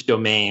discrete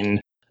domain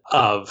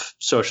of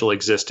social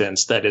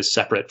existence that is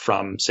separate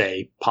from,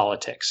 say,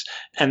 politics.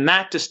 And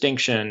that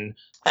distinction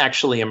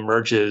actually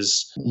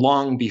emerges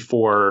long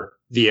before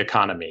the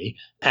economy.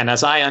 And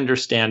as I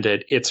understand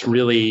it, it's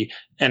really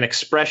an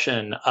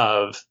expression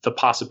of the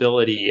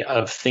possibility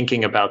of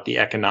thinking about the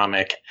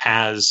economic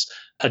as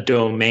a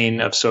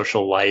domain of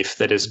social life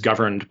that is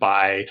governed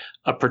by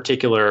a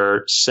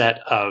particular set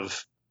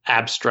of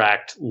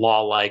abstract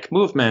law-like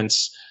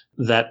movements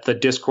that the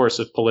discourse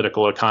of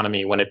political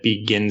economy, when it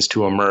begins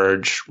to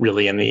emerge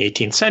really in the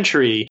 18th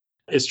century,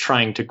 is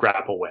trying to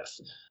grapple with.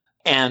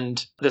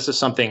 And this is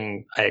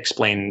something I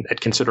explain at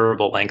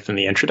considerable length in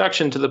the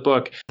introduction to the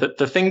book.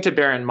 The thing to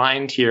bear in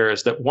mind here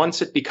is that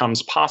once it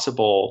becomes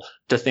possible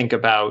to think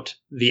about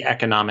the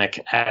economic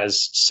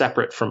as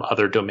separate from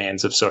other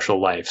domains of social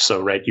life,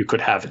 so, right, you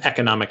could have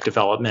economic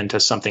development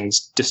as something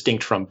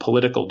distinct from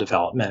political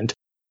development,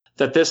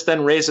 that this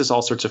then raises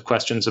all sorts of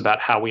questions about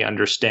how we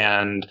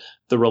understand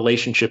the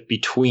relationship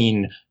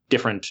between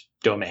different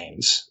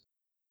domains.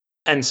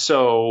 And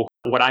so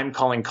what I'm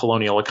calling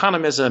colonial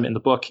economism in the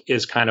book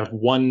is kind of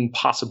one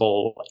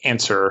possible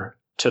answer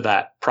to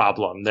that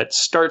problem that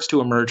starts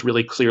to emerge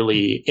really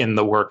clearly in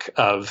the work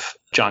of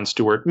John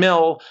Stuart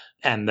Mill,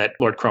 and that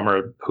Lord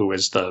Cromer, who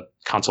is the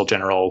consul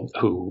general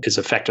who is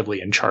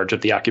effectively in charge of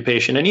the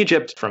occupation in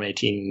Egypt from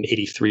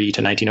 1883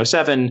 to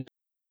 1907,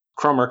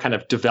 Cromer kind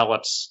of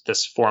develops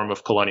this form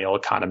of colonial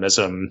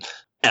economism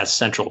as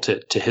central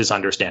to his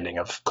understanding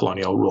of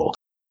colonial rule.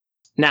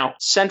 Now,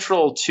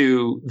 central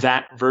to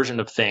that version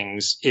of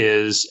things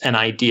is an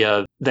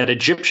idea that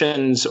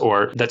Egyptians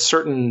or that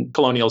certain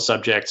colonial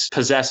subjects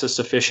possess a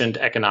sufficient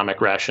economic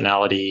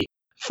rationality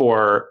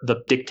for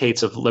the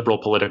dictates of liberal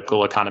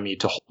political economy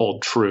to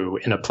hold true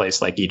in a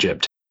place like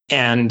Egypt.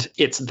 And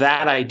it's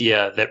that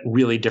idea that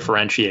really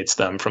differentiates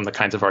them from the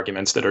kinds of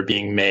arguments that are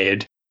being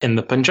made in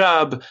the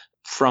Punjab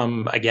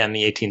from, again,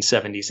 the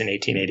 1870s and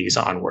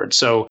 1880s onward.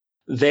 So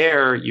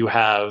there you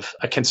have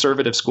a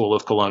conservative school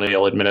of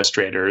colonial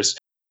administrators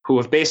who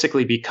have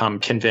basically become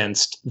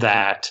convinced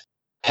that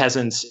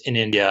peasants in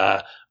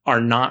India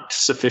are not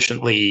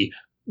sufficiently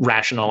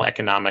rational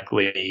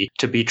economically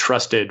to be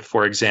trusted,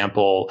 for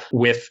example,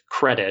 with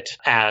credit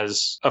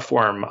as a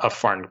form of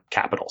foreign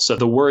capital. So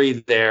the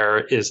worry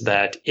there is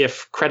that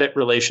if credit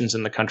relations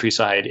in the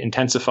countryside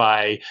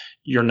intensify,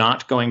 you're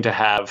not going to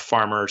have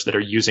farmers that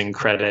are using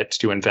credit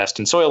to invest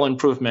in soil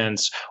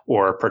improvements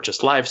or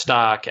purchase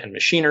livestock and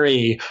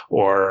machinery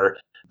or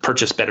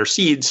purchase better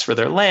seeds for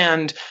their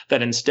land,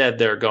 that instead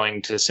they're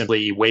going to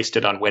simply waste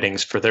it on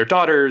weddings for their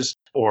daughters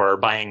or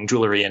buying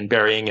jewelry and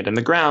burying it in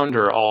the ground,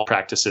 or all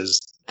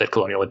practices that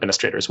colonial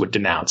administrators would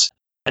denounce.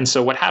 And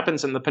so what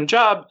happens in the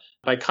Punjab,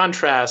 by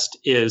contrast,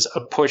 is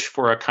a push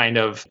for a kind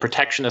of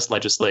protectionist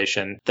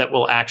legislation that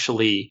will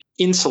actually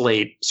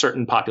insulate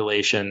certain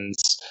populations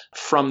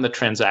from the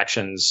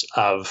transactions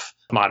of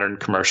modern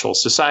commercial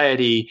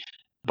society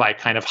by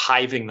kind of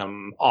hiving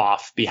them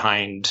off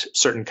behind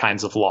certain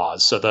kinds of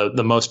laws. So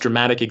the most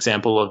dramatic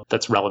example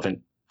that's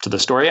relevant to the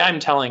story I'm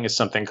telling is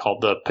something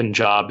called the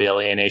Punjab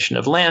Alienation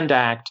of Land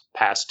Act,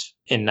 passed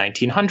in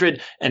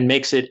 1900, and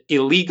makes it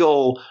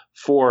illegal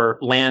for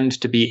land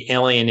to be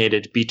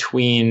alienated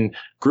between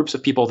groups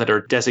of people that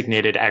are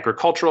designated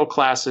agricultural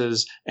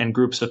classes and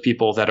groups of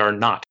people that are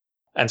not.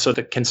 And so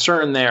the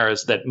concern there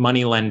is that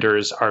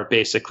moneylenders are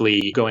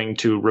basically going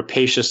to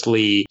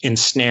rapaciously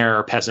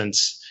ensnare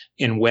peasants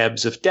in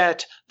webs of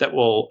debt that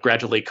will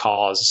gradually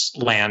cause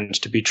land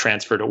to be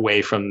transferred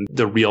away from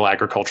the real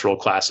agricultural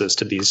classes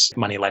to these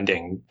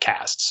money-lending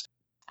castes.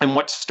 And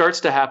what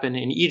starts to happen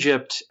in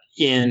Egypt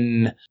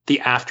in the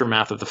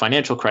aftermath of the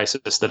financial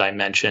crisis that I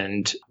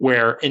mentioned,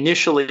 where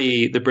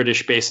initially the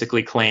British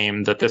basically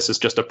claim that this is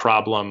just a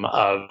problem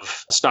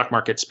of stock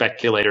market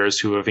speculators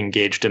who have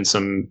engaged in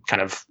some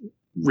kind of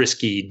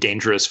risky,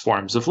 dangerous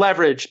forms of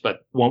leverage, but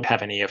won't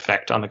have any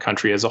effect on the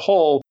country as a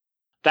whole.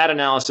 That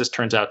analysis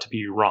turns out to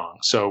be wrong.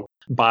 So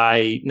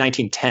by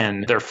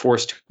 1910, they're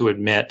forced to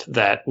admit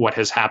that what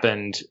has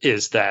happened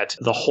is that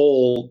the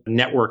whole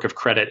network of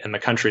credit in the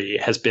country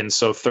has been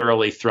so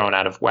thoroughly thrown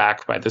out of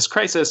whack by this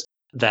crisis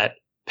that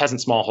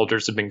peasant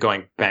smallholders have been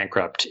going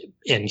bankrupt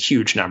in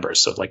huge numbers.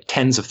 So like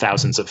tens of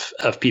thousands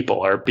of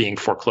people are being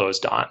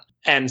foreclosed on.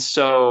 And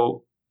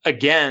so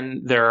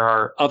again, there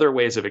are other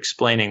ways of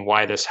explaining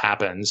why this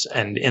happens.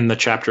 And in the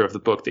chapter of the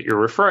book that you're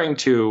referring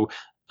to,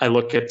 I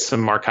look at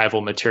some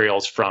archival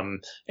materials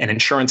from an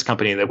insurance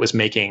company that was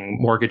making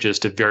mortgages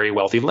to very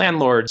wealthy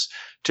landlords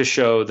to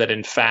show that,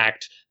 in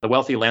fact, the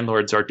wealthy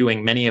landlords are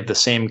doing many of the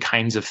same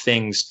kinds of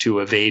things to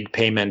evade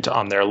payment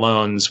on their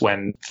loans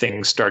when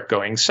things start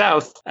going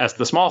south as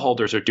the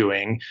smallholders are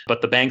doing.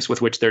 But the banks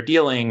with which they're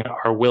dealing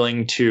are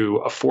willing to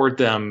afford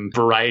them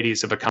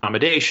varieties of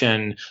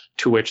accommodation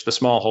to which the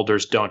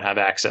smallholders don't have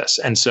access.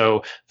 And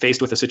so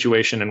faced with a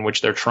situation in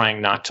which they're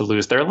trying not to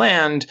lose their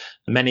land,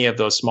 many of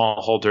those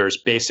smallholders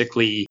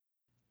basically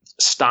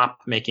stop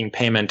making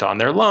payment on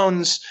their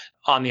loans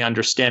on the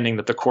understanding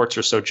that the courts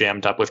are so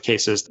jammed up with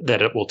cases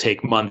that it will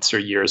take months or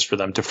years for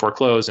them to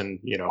foreclose, and,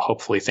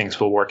 hopefully things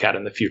will work out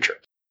in the future.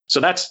 So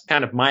that's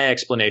kind of my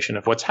explanation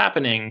of what's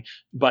happening.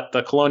 But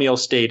the colonial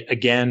state,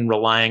 again,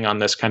 relying on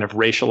this kind of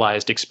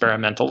racialized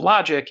experimental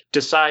logic,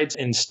 decides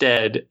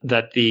instead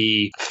that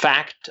the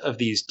fact of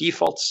these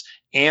defaults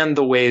and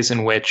the ways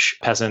in which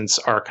peasants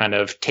are kind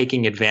of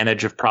taking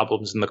advantage of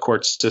problems in the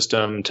court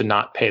system to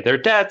not pay their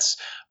debts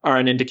are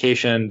an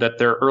indication that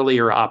their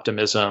earlier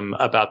optimism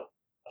about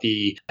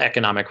the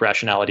economic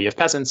rationality of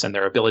peasants and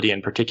their ability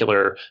in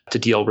particular to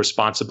deal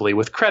responsibly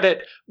with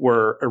credit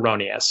were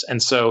erroneous.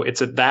 And so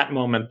it's at that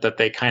moment that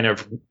they kind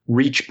of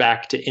reach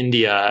back to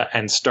India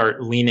and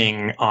start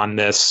leaning on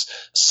this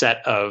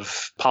set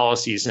of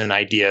policies and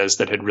ideas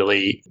that had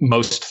really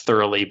most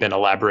thoroughly been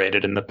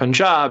elaborated in the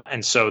Punjab.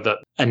 And so the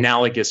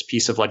analogous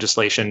piece of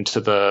legislation to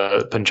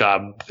the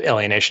Punjab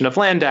Alienation of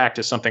Land Act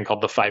is something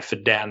called the Five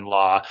Fadan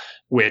Law,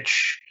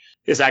 which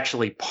is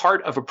actually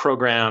part of a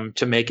program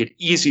to make it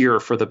easier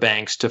for the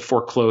banks to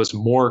foreclose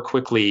more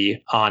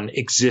quickly on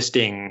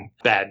existing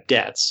bad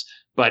debts,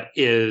 but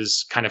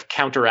is kind of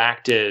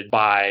counteracted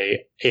by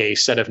a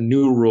set of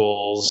new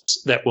rules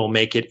that will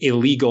make it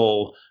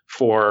illegal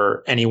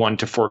for anyone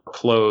to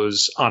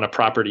foreclose on a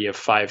property of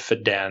 5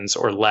 fidans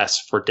or less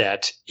for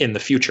debt in the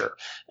future.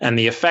 And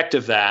the effect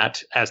of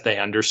that, as they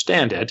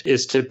understand it,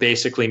 is to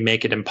basically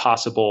make it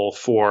impossible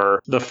for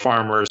the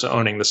farmers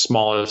owning the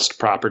smallest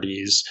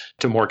properties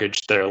to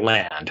mortgage their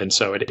land. And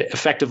so it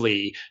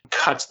effectively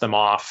cuts them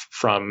off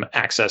from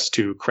access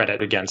to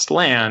credit against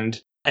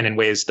land, and in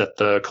ways that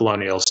the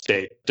colonial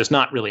state does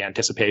not really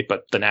anticipate,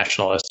 but the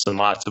nationalists and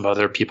lots of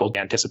other people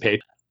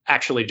anticipate,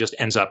 actually just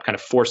ends up kind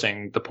of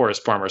forcing the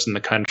poorest farmers in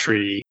the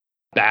country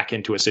back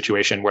into a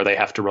situation where they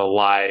have to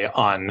rely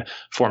on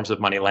forms of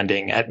money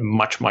lending at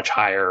much, much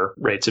higher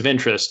rates of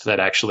interest that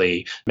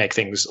actually make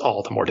things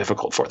all the more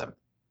difficult for them.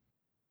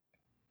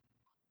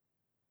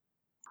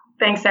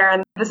 Thanks,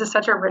 Aaron. This is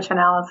such a rich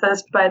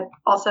analysis, but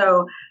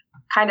also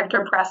kind of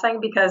depressing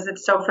because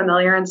it's so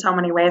familiar in so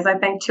many ways, I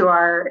think, to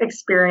our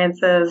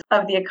experiences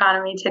of the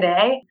economy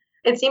today.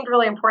 It seemed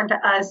really important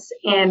to us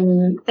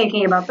in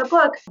thinking about the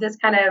book, this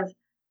kind of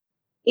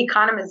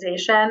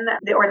economization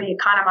or the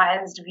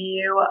economized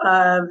view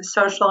of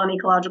social and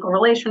ecological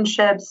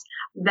relationships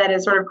that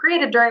is sort of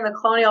created during the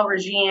colonial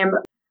regime,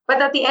 but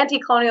that the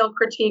anti-colonial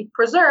critique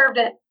preserved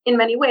it in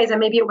many ways, and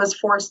maybe it was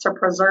forced to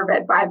preserve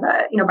it by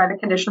the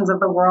conditions of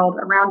the world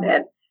around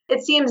it.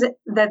 It seems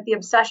that the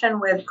obsession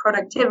with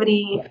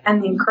productivity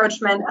and the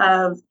encroachment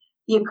of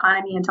the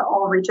economy into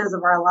all reaches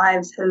of our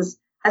lives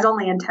has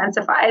only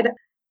intensified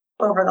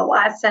over the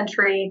last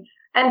century.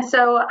 And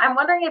so I'm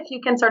wondering if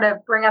you can sort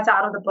of bring us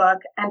out of the book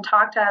and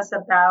talk to us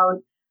about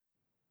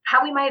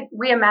how we might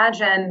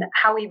reimagine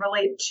how we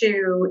relate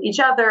to each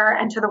other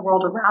and to the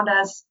world around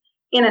us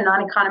in a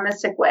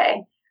non-economistic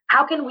way.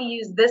 How can we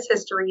use this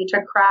history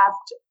to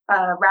craft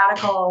a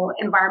radical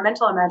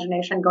environmental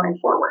imagination going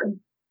forward?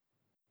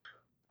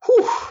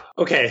 Whew.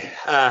 Okay,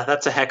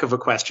 that's a heck of a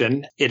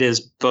question. It is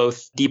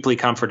both deeply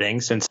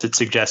comforting since it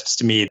suggests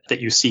to me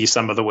that you see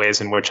some of the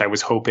ways in which I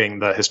was hoping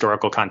the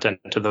historical content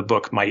of the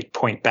book might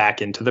point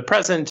back into the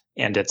present.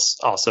 And it's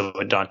also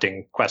a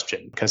daunting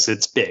question because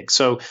it's big.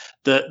 So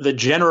the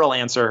general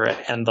answer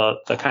and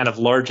the kind of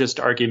largest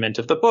argument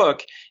of the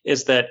book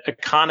is that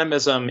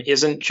economism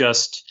isn't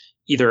just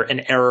either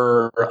an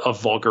error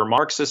of vulgar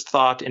Marxist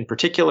thought in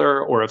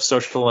particular or of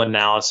social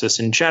analysis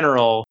in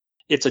general.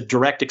 It's a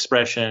direct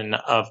expression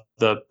of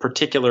the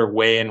particular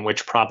way in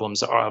which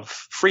problems of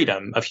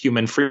freedom, of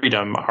human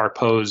freedom, are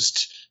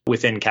posed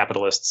within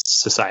capitalist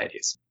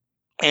societies.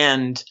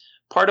 And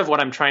part of what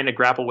I'm trying to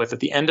grapple with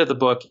at the end of the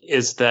book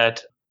is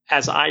that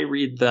as I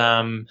read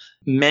them,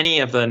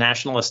 many of the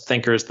nationalist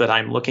thinkers that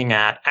I'm looking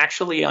at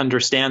actually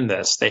understand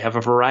this. They have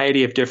a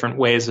variety of different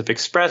ways of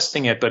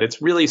expressing it, but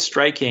it's really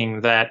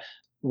striking that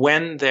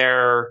when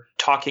they're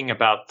talking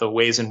about the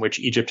ways in which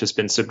Egypt has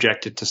been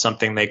subjected to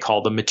something they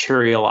call the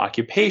material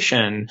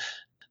occupation,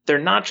 they're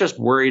not just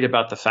worried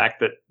about the fact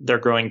that they're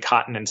growing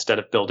cotton instead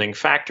of building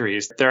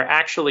factories. They're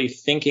actually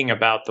thinking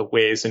about the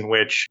ways in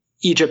which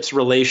Egypt's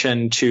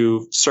relation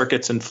to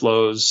circuits and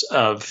flows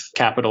of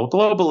capital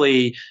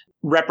globally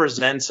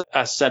represents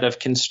a set of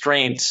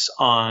constraints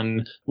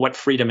on what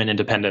freedom and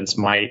independence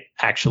might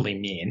actually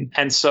mean.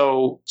 And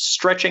so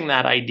stretching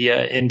that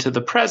idea into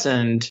the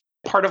present,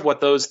 part of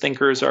what those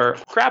thinkers are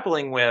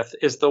grappling with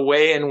is the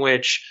way in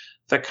which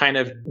the kind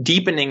of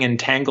deepening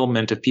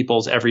entanglement of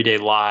people's everyday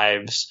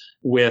lives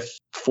with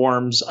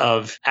forms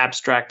of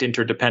abstract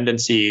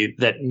interdependency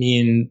that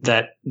mean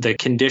that the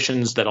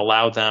conditions that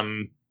allow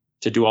them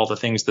to do all the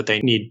things that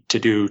they need to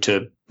do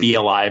to be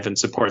alive and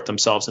support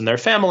themselves and their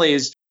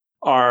families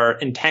are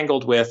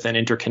entangled with and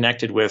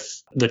interconnected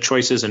with the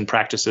choices and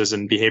practices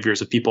and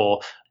behaviors of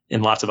people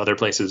in lots of other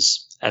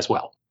places as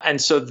well.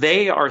 And so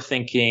they are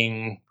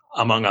thinking,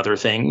 among other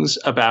things,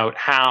 about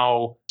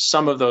how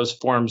some of those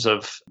forms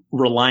of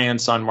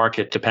reliance on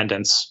market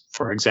dependence,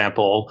 for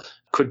example,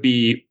 could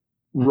be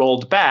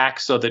rolled back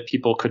so that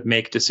people could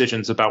make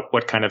decisions about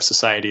what kind of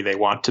society they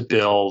want to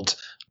build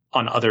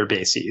on other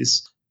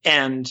bases.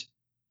 And,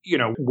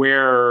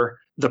 where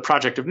the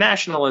project of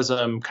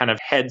nationalism kind of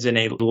heads in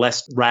a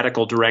less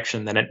radical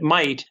direction than it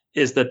might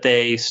is that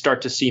they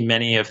start to see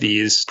many of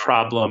these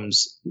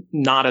problems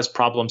not as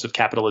problems of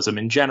capitalism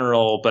in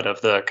general, but of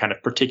the kind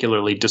of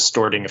particularly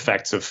distorting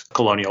effects of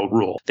colonial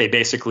rule. They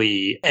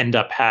basically end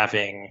up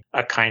having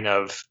a kind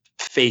of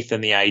faith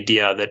in the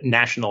idea that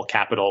national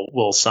capital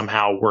will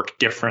somehow work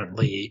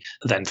differently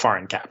than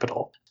foreign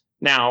capital.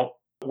 Now,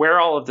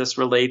 where all of this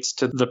relates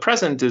to the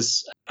present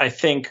is I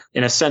think,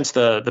 in a sense,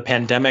 the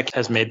pandemic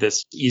has made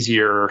this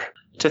easier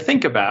to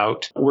think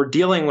about. We're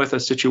dealing with a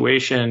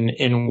situation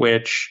in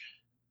which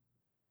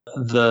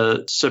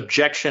the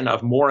subjection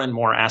of more and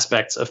more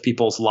aspects of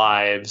people's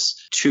lives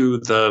to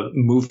the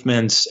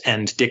movements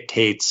and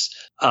dictates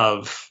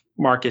of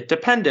market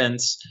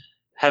dependence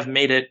have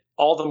made it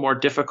all the more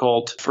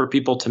difficult for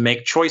people to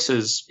make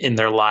choices in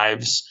their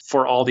lives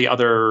for all the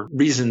other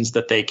reasons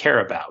that they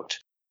care about.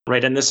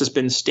 Right. And this has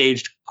been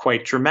staged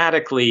quite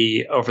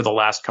dramatically over the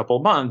last couple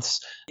of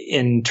months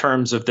in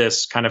terms of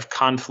this kind of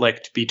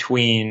conflict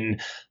between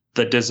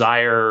the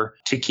desire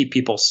to keep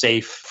people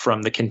safe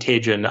from the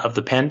contagion of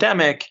the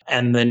pandemic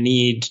and the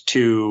need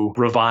to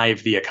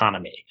revive the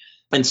economy.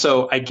 And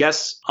so I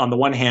guess on the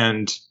one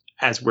hand,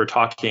 as we're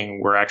talking,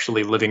 we're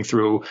actually living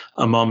through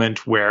a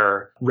moment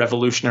where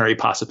revolutionary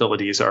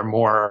possibilities are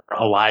more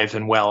alive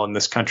and well in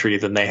this country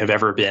than they have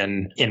ever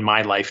been in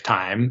my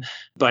lifetime.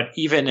 But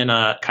even in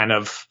a kind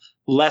of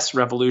less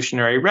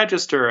revolutionary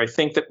register, I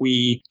think that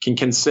we can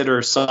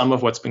consider some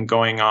of what's been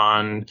going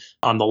on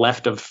the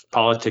left of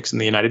politics in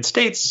the United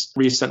States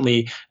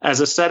recently as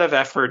a set of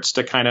efforts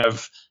to kind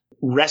of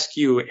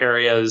rescue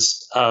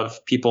areas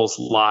of people's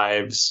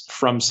lives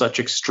from such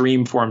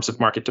extreme forms of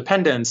market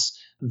dependence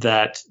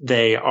that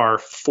they are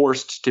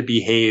forced to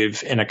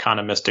behave in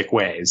economistic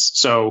ways.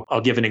 So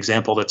I'll give an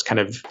example that's kind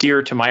of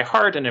dear to my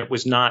heart, and it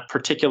was not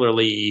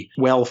particularly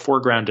well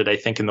foregrounded, I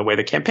think, in the way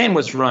the campaign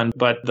was run,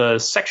 but the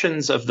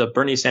sections of the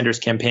Bernie Sanders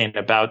campaign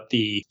about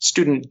the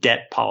student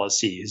debt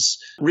policies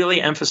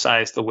really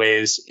emphasized the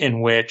ways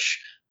in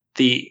which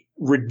the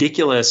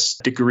ridiculous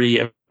degree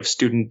of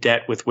student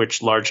debt with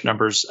which large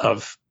numbers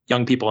of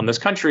young people in this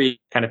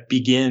country kind of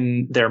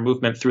begin their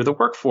movement through the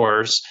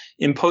workforce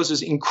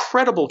imposes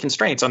incredible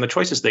constraints on the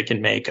choices they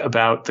can make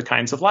about the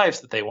kinds of lives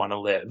that they want to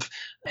live.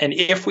 And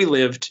if we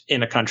lived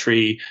in a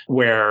country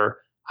where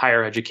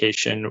higher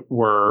education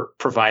were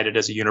provided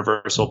as a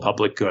universal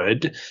public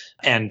good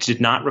and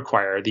did not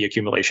require the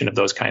accumulation of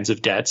those kinds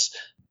of debts,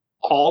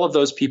 all of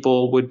those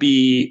people would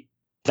be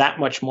that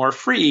much more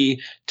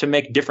free to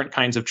make different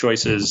kinds of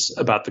choices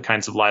about the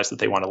kinds of lives that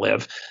they want to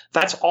live.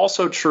 That's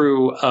also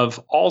true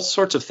of all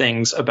sorts of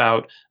things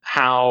about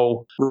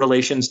how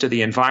relations to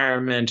the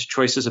environment,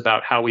 choices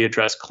about how we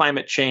address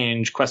climate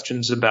change,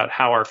 questions about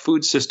how our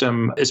food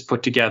system is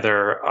put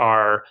together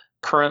are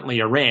currently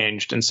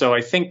arranged. And so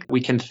I think we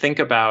can think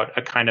about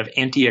a kind of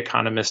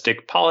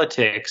anti-economistic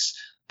politics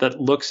that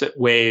looks at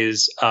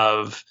ways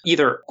of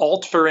either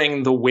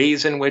altering the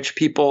ways in which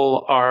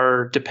people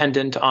are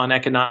dependent on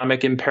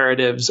economic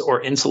imperatives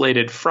or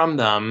insulated from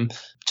them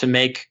to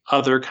make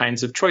other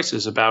kinds of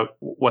choices about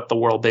what the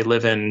world they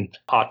live in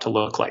ought to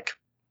look like.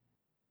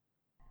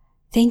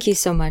 Thank you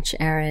so much,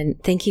 Aaron.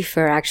 Thank you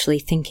for actually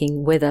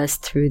thinking with us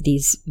through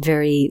these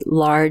very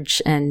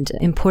large and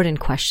important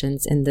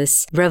questions in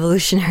this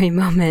revolutionary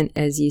moment,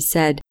 as you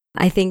said.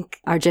 I think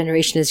our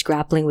generation is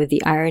grappling with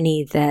the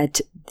irony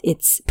that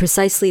it's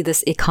precisely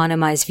this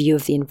economized view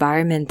of the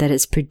environment that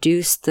has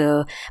produced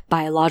the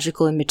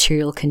biological and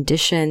material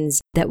conditions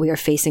that we are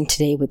facing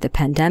today with the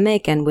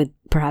pandemic and with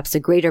perhaps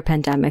the greater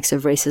pandemics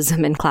of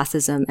racism and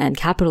classism and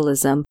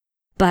capitalism.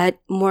 But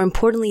more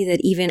importantly, that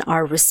even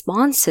our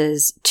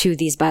responses to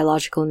these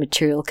biological and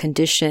material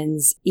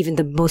conditions, even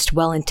the most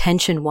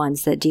well-intentioned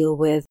ones that deal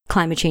with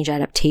climate change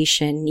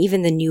adaptation,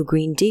 even the new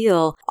Green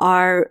Deal,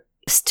 are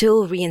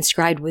still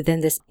reinscribed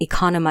within this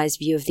economized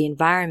view of the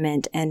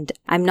environment. And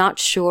I'm not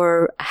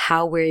sure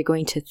how we're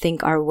going to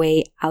think our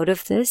way out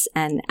of this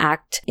and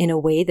act in a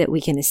way that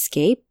we can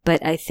escape.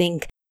 But I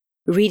think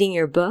reading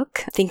your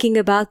book, thinking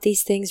about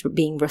these things,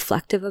 being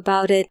reflective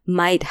about it,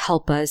 might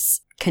help us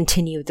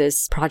continue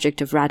this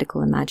project of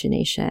radical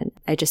imagination.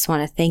 I just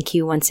want to thank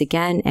you once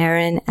again,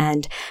 Aaron,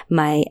 and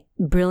my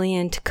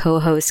brilliant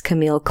co-host,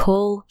 Camille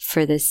Cole,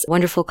 for this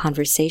wonderful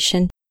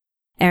conversation.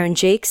 Aaron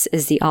Jakes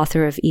is the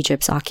author of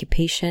Egypt's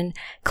Occupation,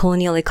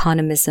 Colonial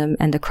Economism,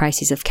 and the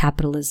Crises of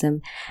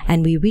Capitalism,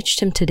 and we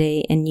reached him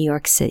today in New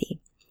York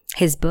City.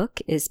 His book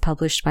is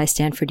published by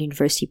Stanford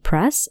University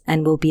Press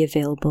and will be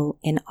available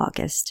in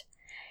August.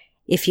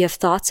 If you have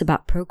thoughts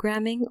about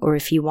programming or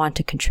if you want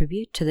to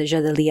contribute to the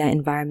Jadaliyya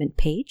Environment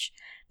page,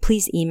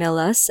 please email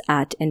us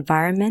at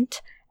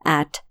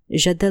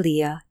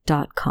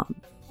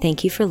environment@jadaliyya.com.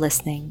 Thank you for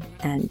listening,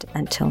 and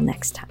until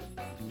next time.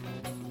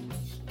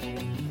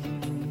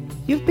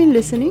 You've been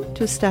listening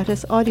to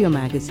Status Audio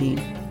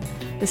Magazine.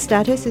 The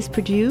Status is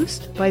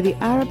produced by the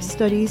Arab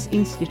Studies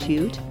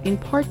Institute in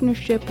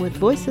partnership with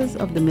Voices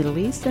of the Middle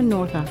East and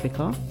North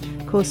Africa,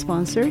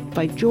 co-sponsored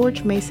by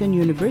George Mason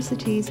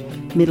University's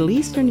Middle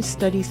Eastern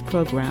Studies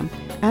program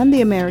and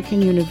the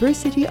American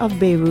University of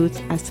Beirut's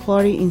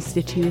Asfari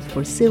Institute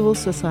for Civil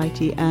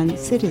Society and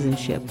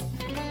Citizenship.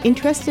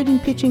 Interested in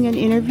pitching an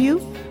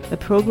interview, a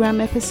program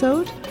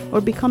episode,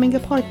 or becoming a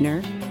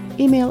partner?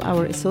 Email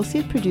our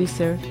associate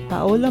producer,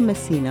 Paola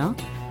Messina,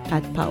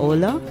 at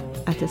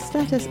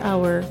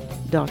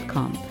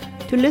paola@statushour.com.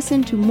 To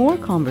listen to more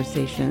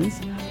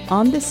conversations,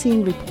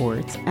 on-the-scene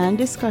reports, and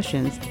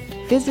discussions,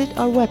 visit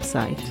our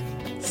website,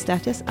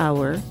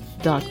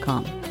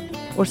 statushour.com.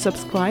 or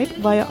subscribe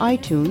via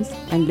iTunes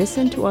and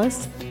listen to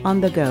us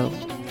on the go.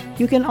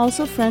 You can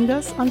also friend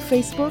us on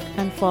Facebook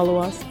and follow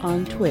us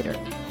on Twitter.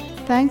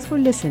 Thanks for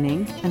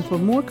listening, and for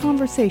more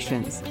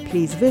conversations,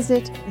 please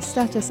visit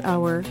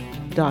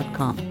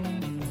statushour.com.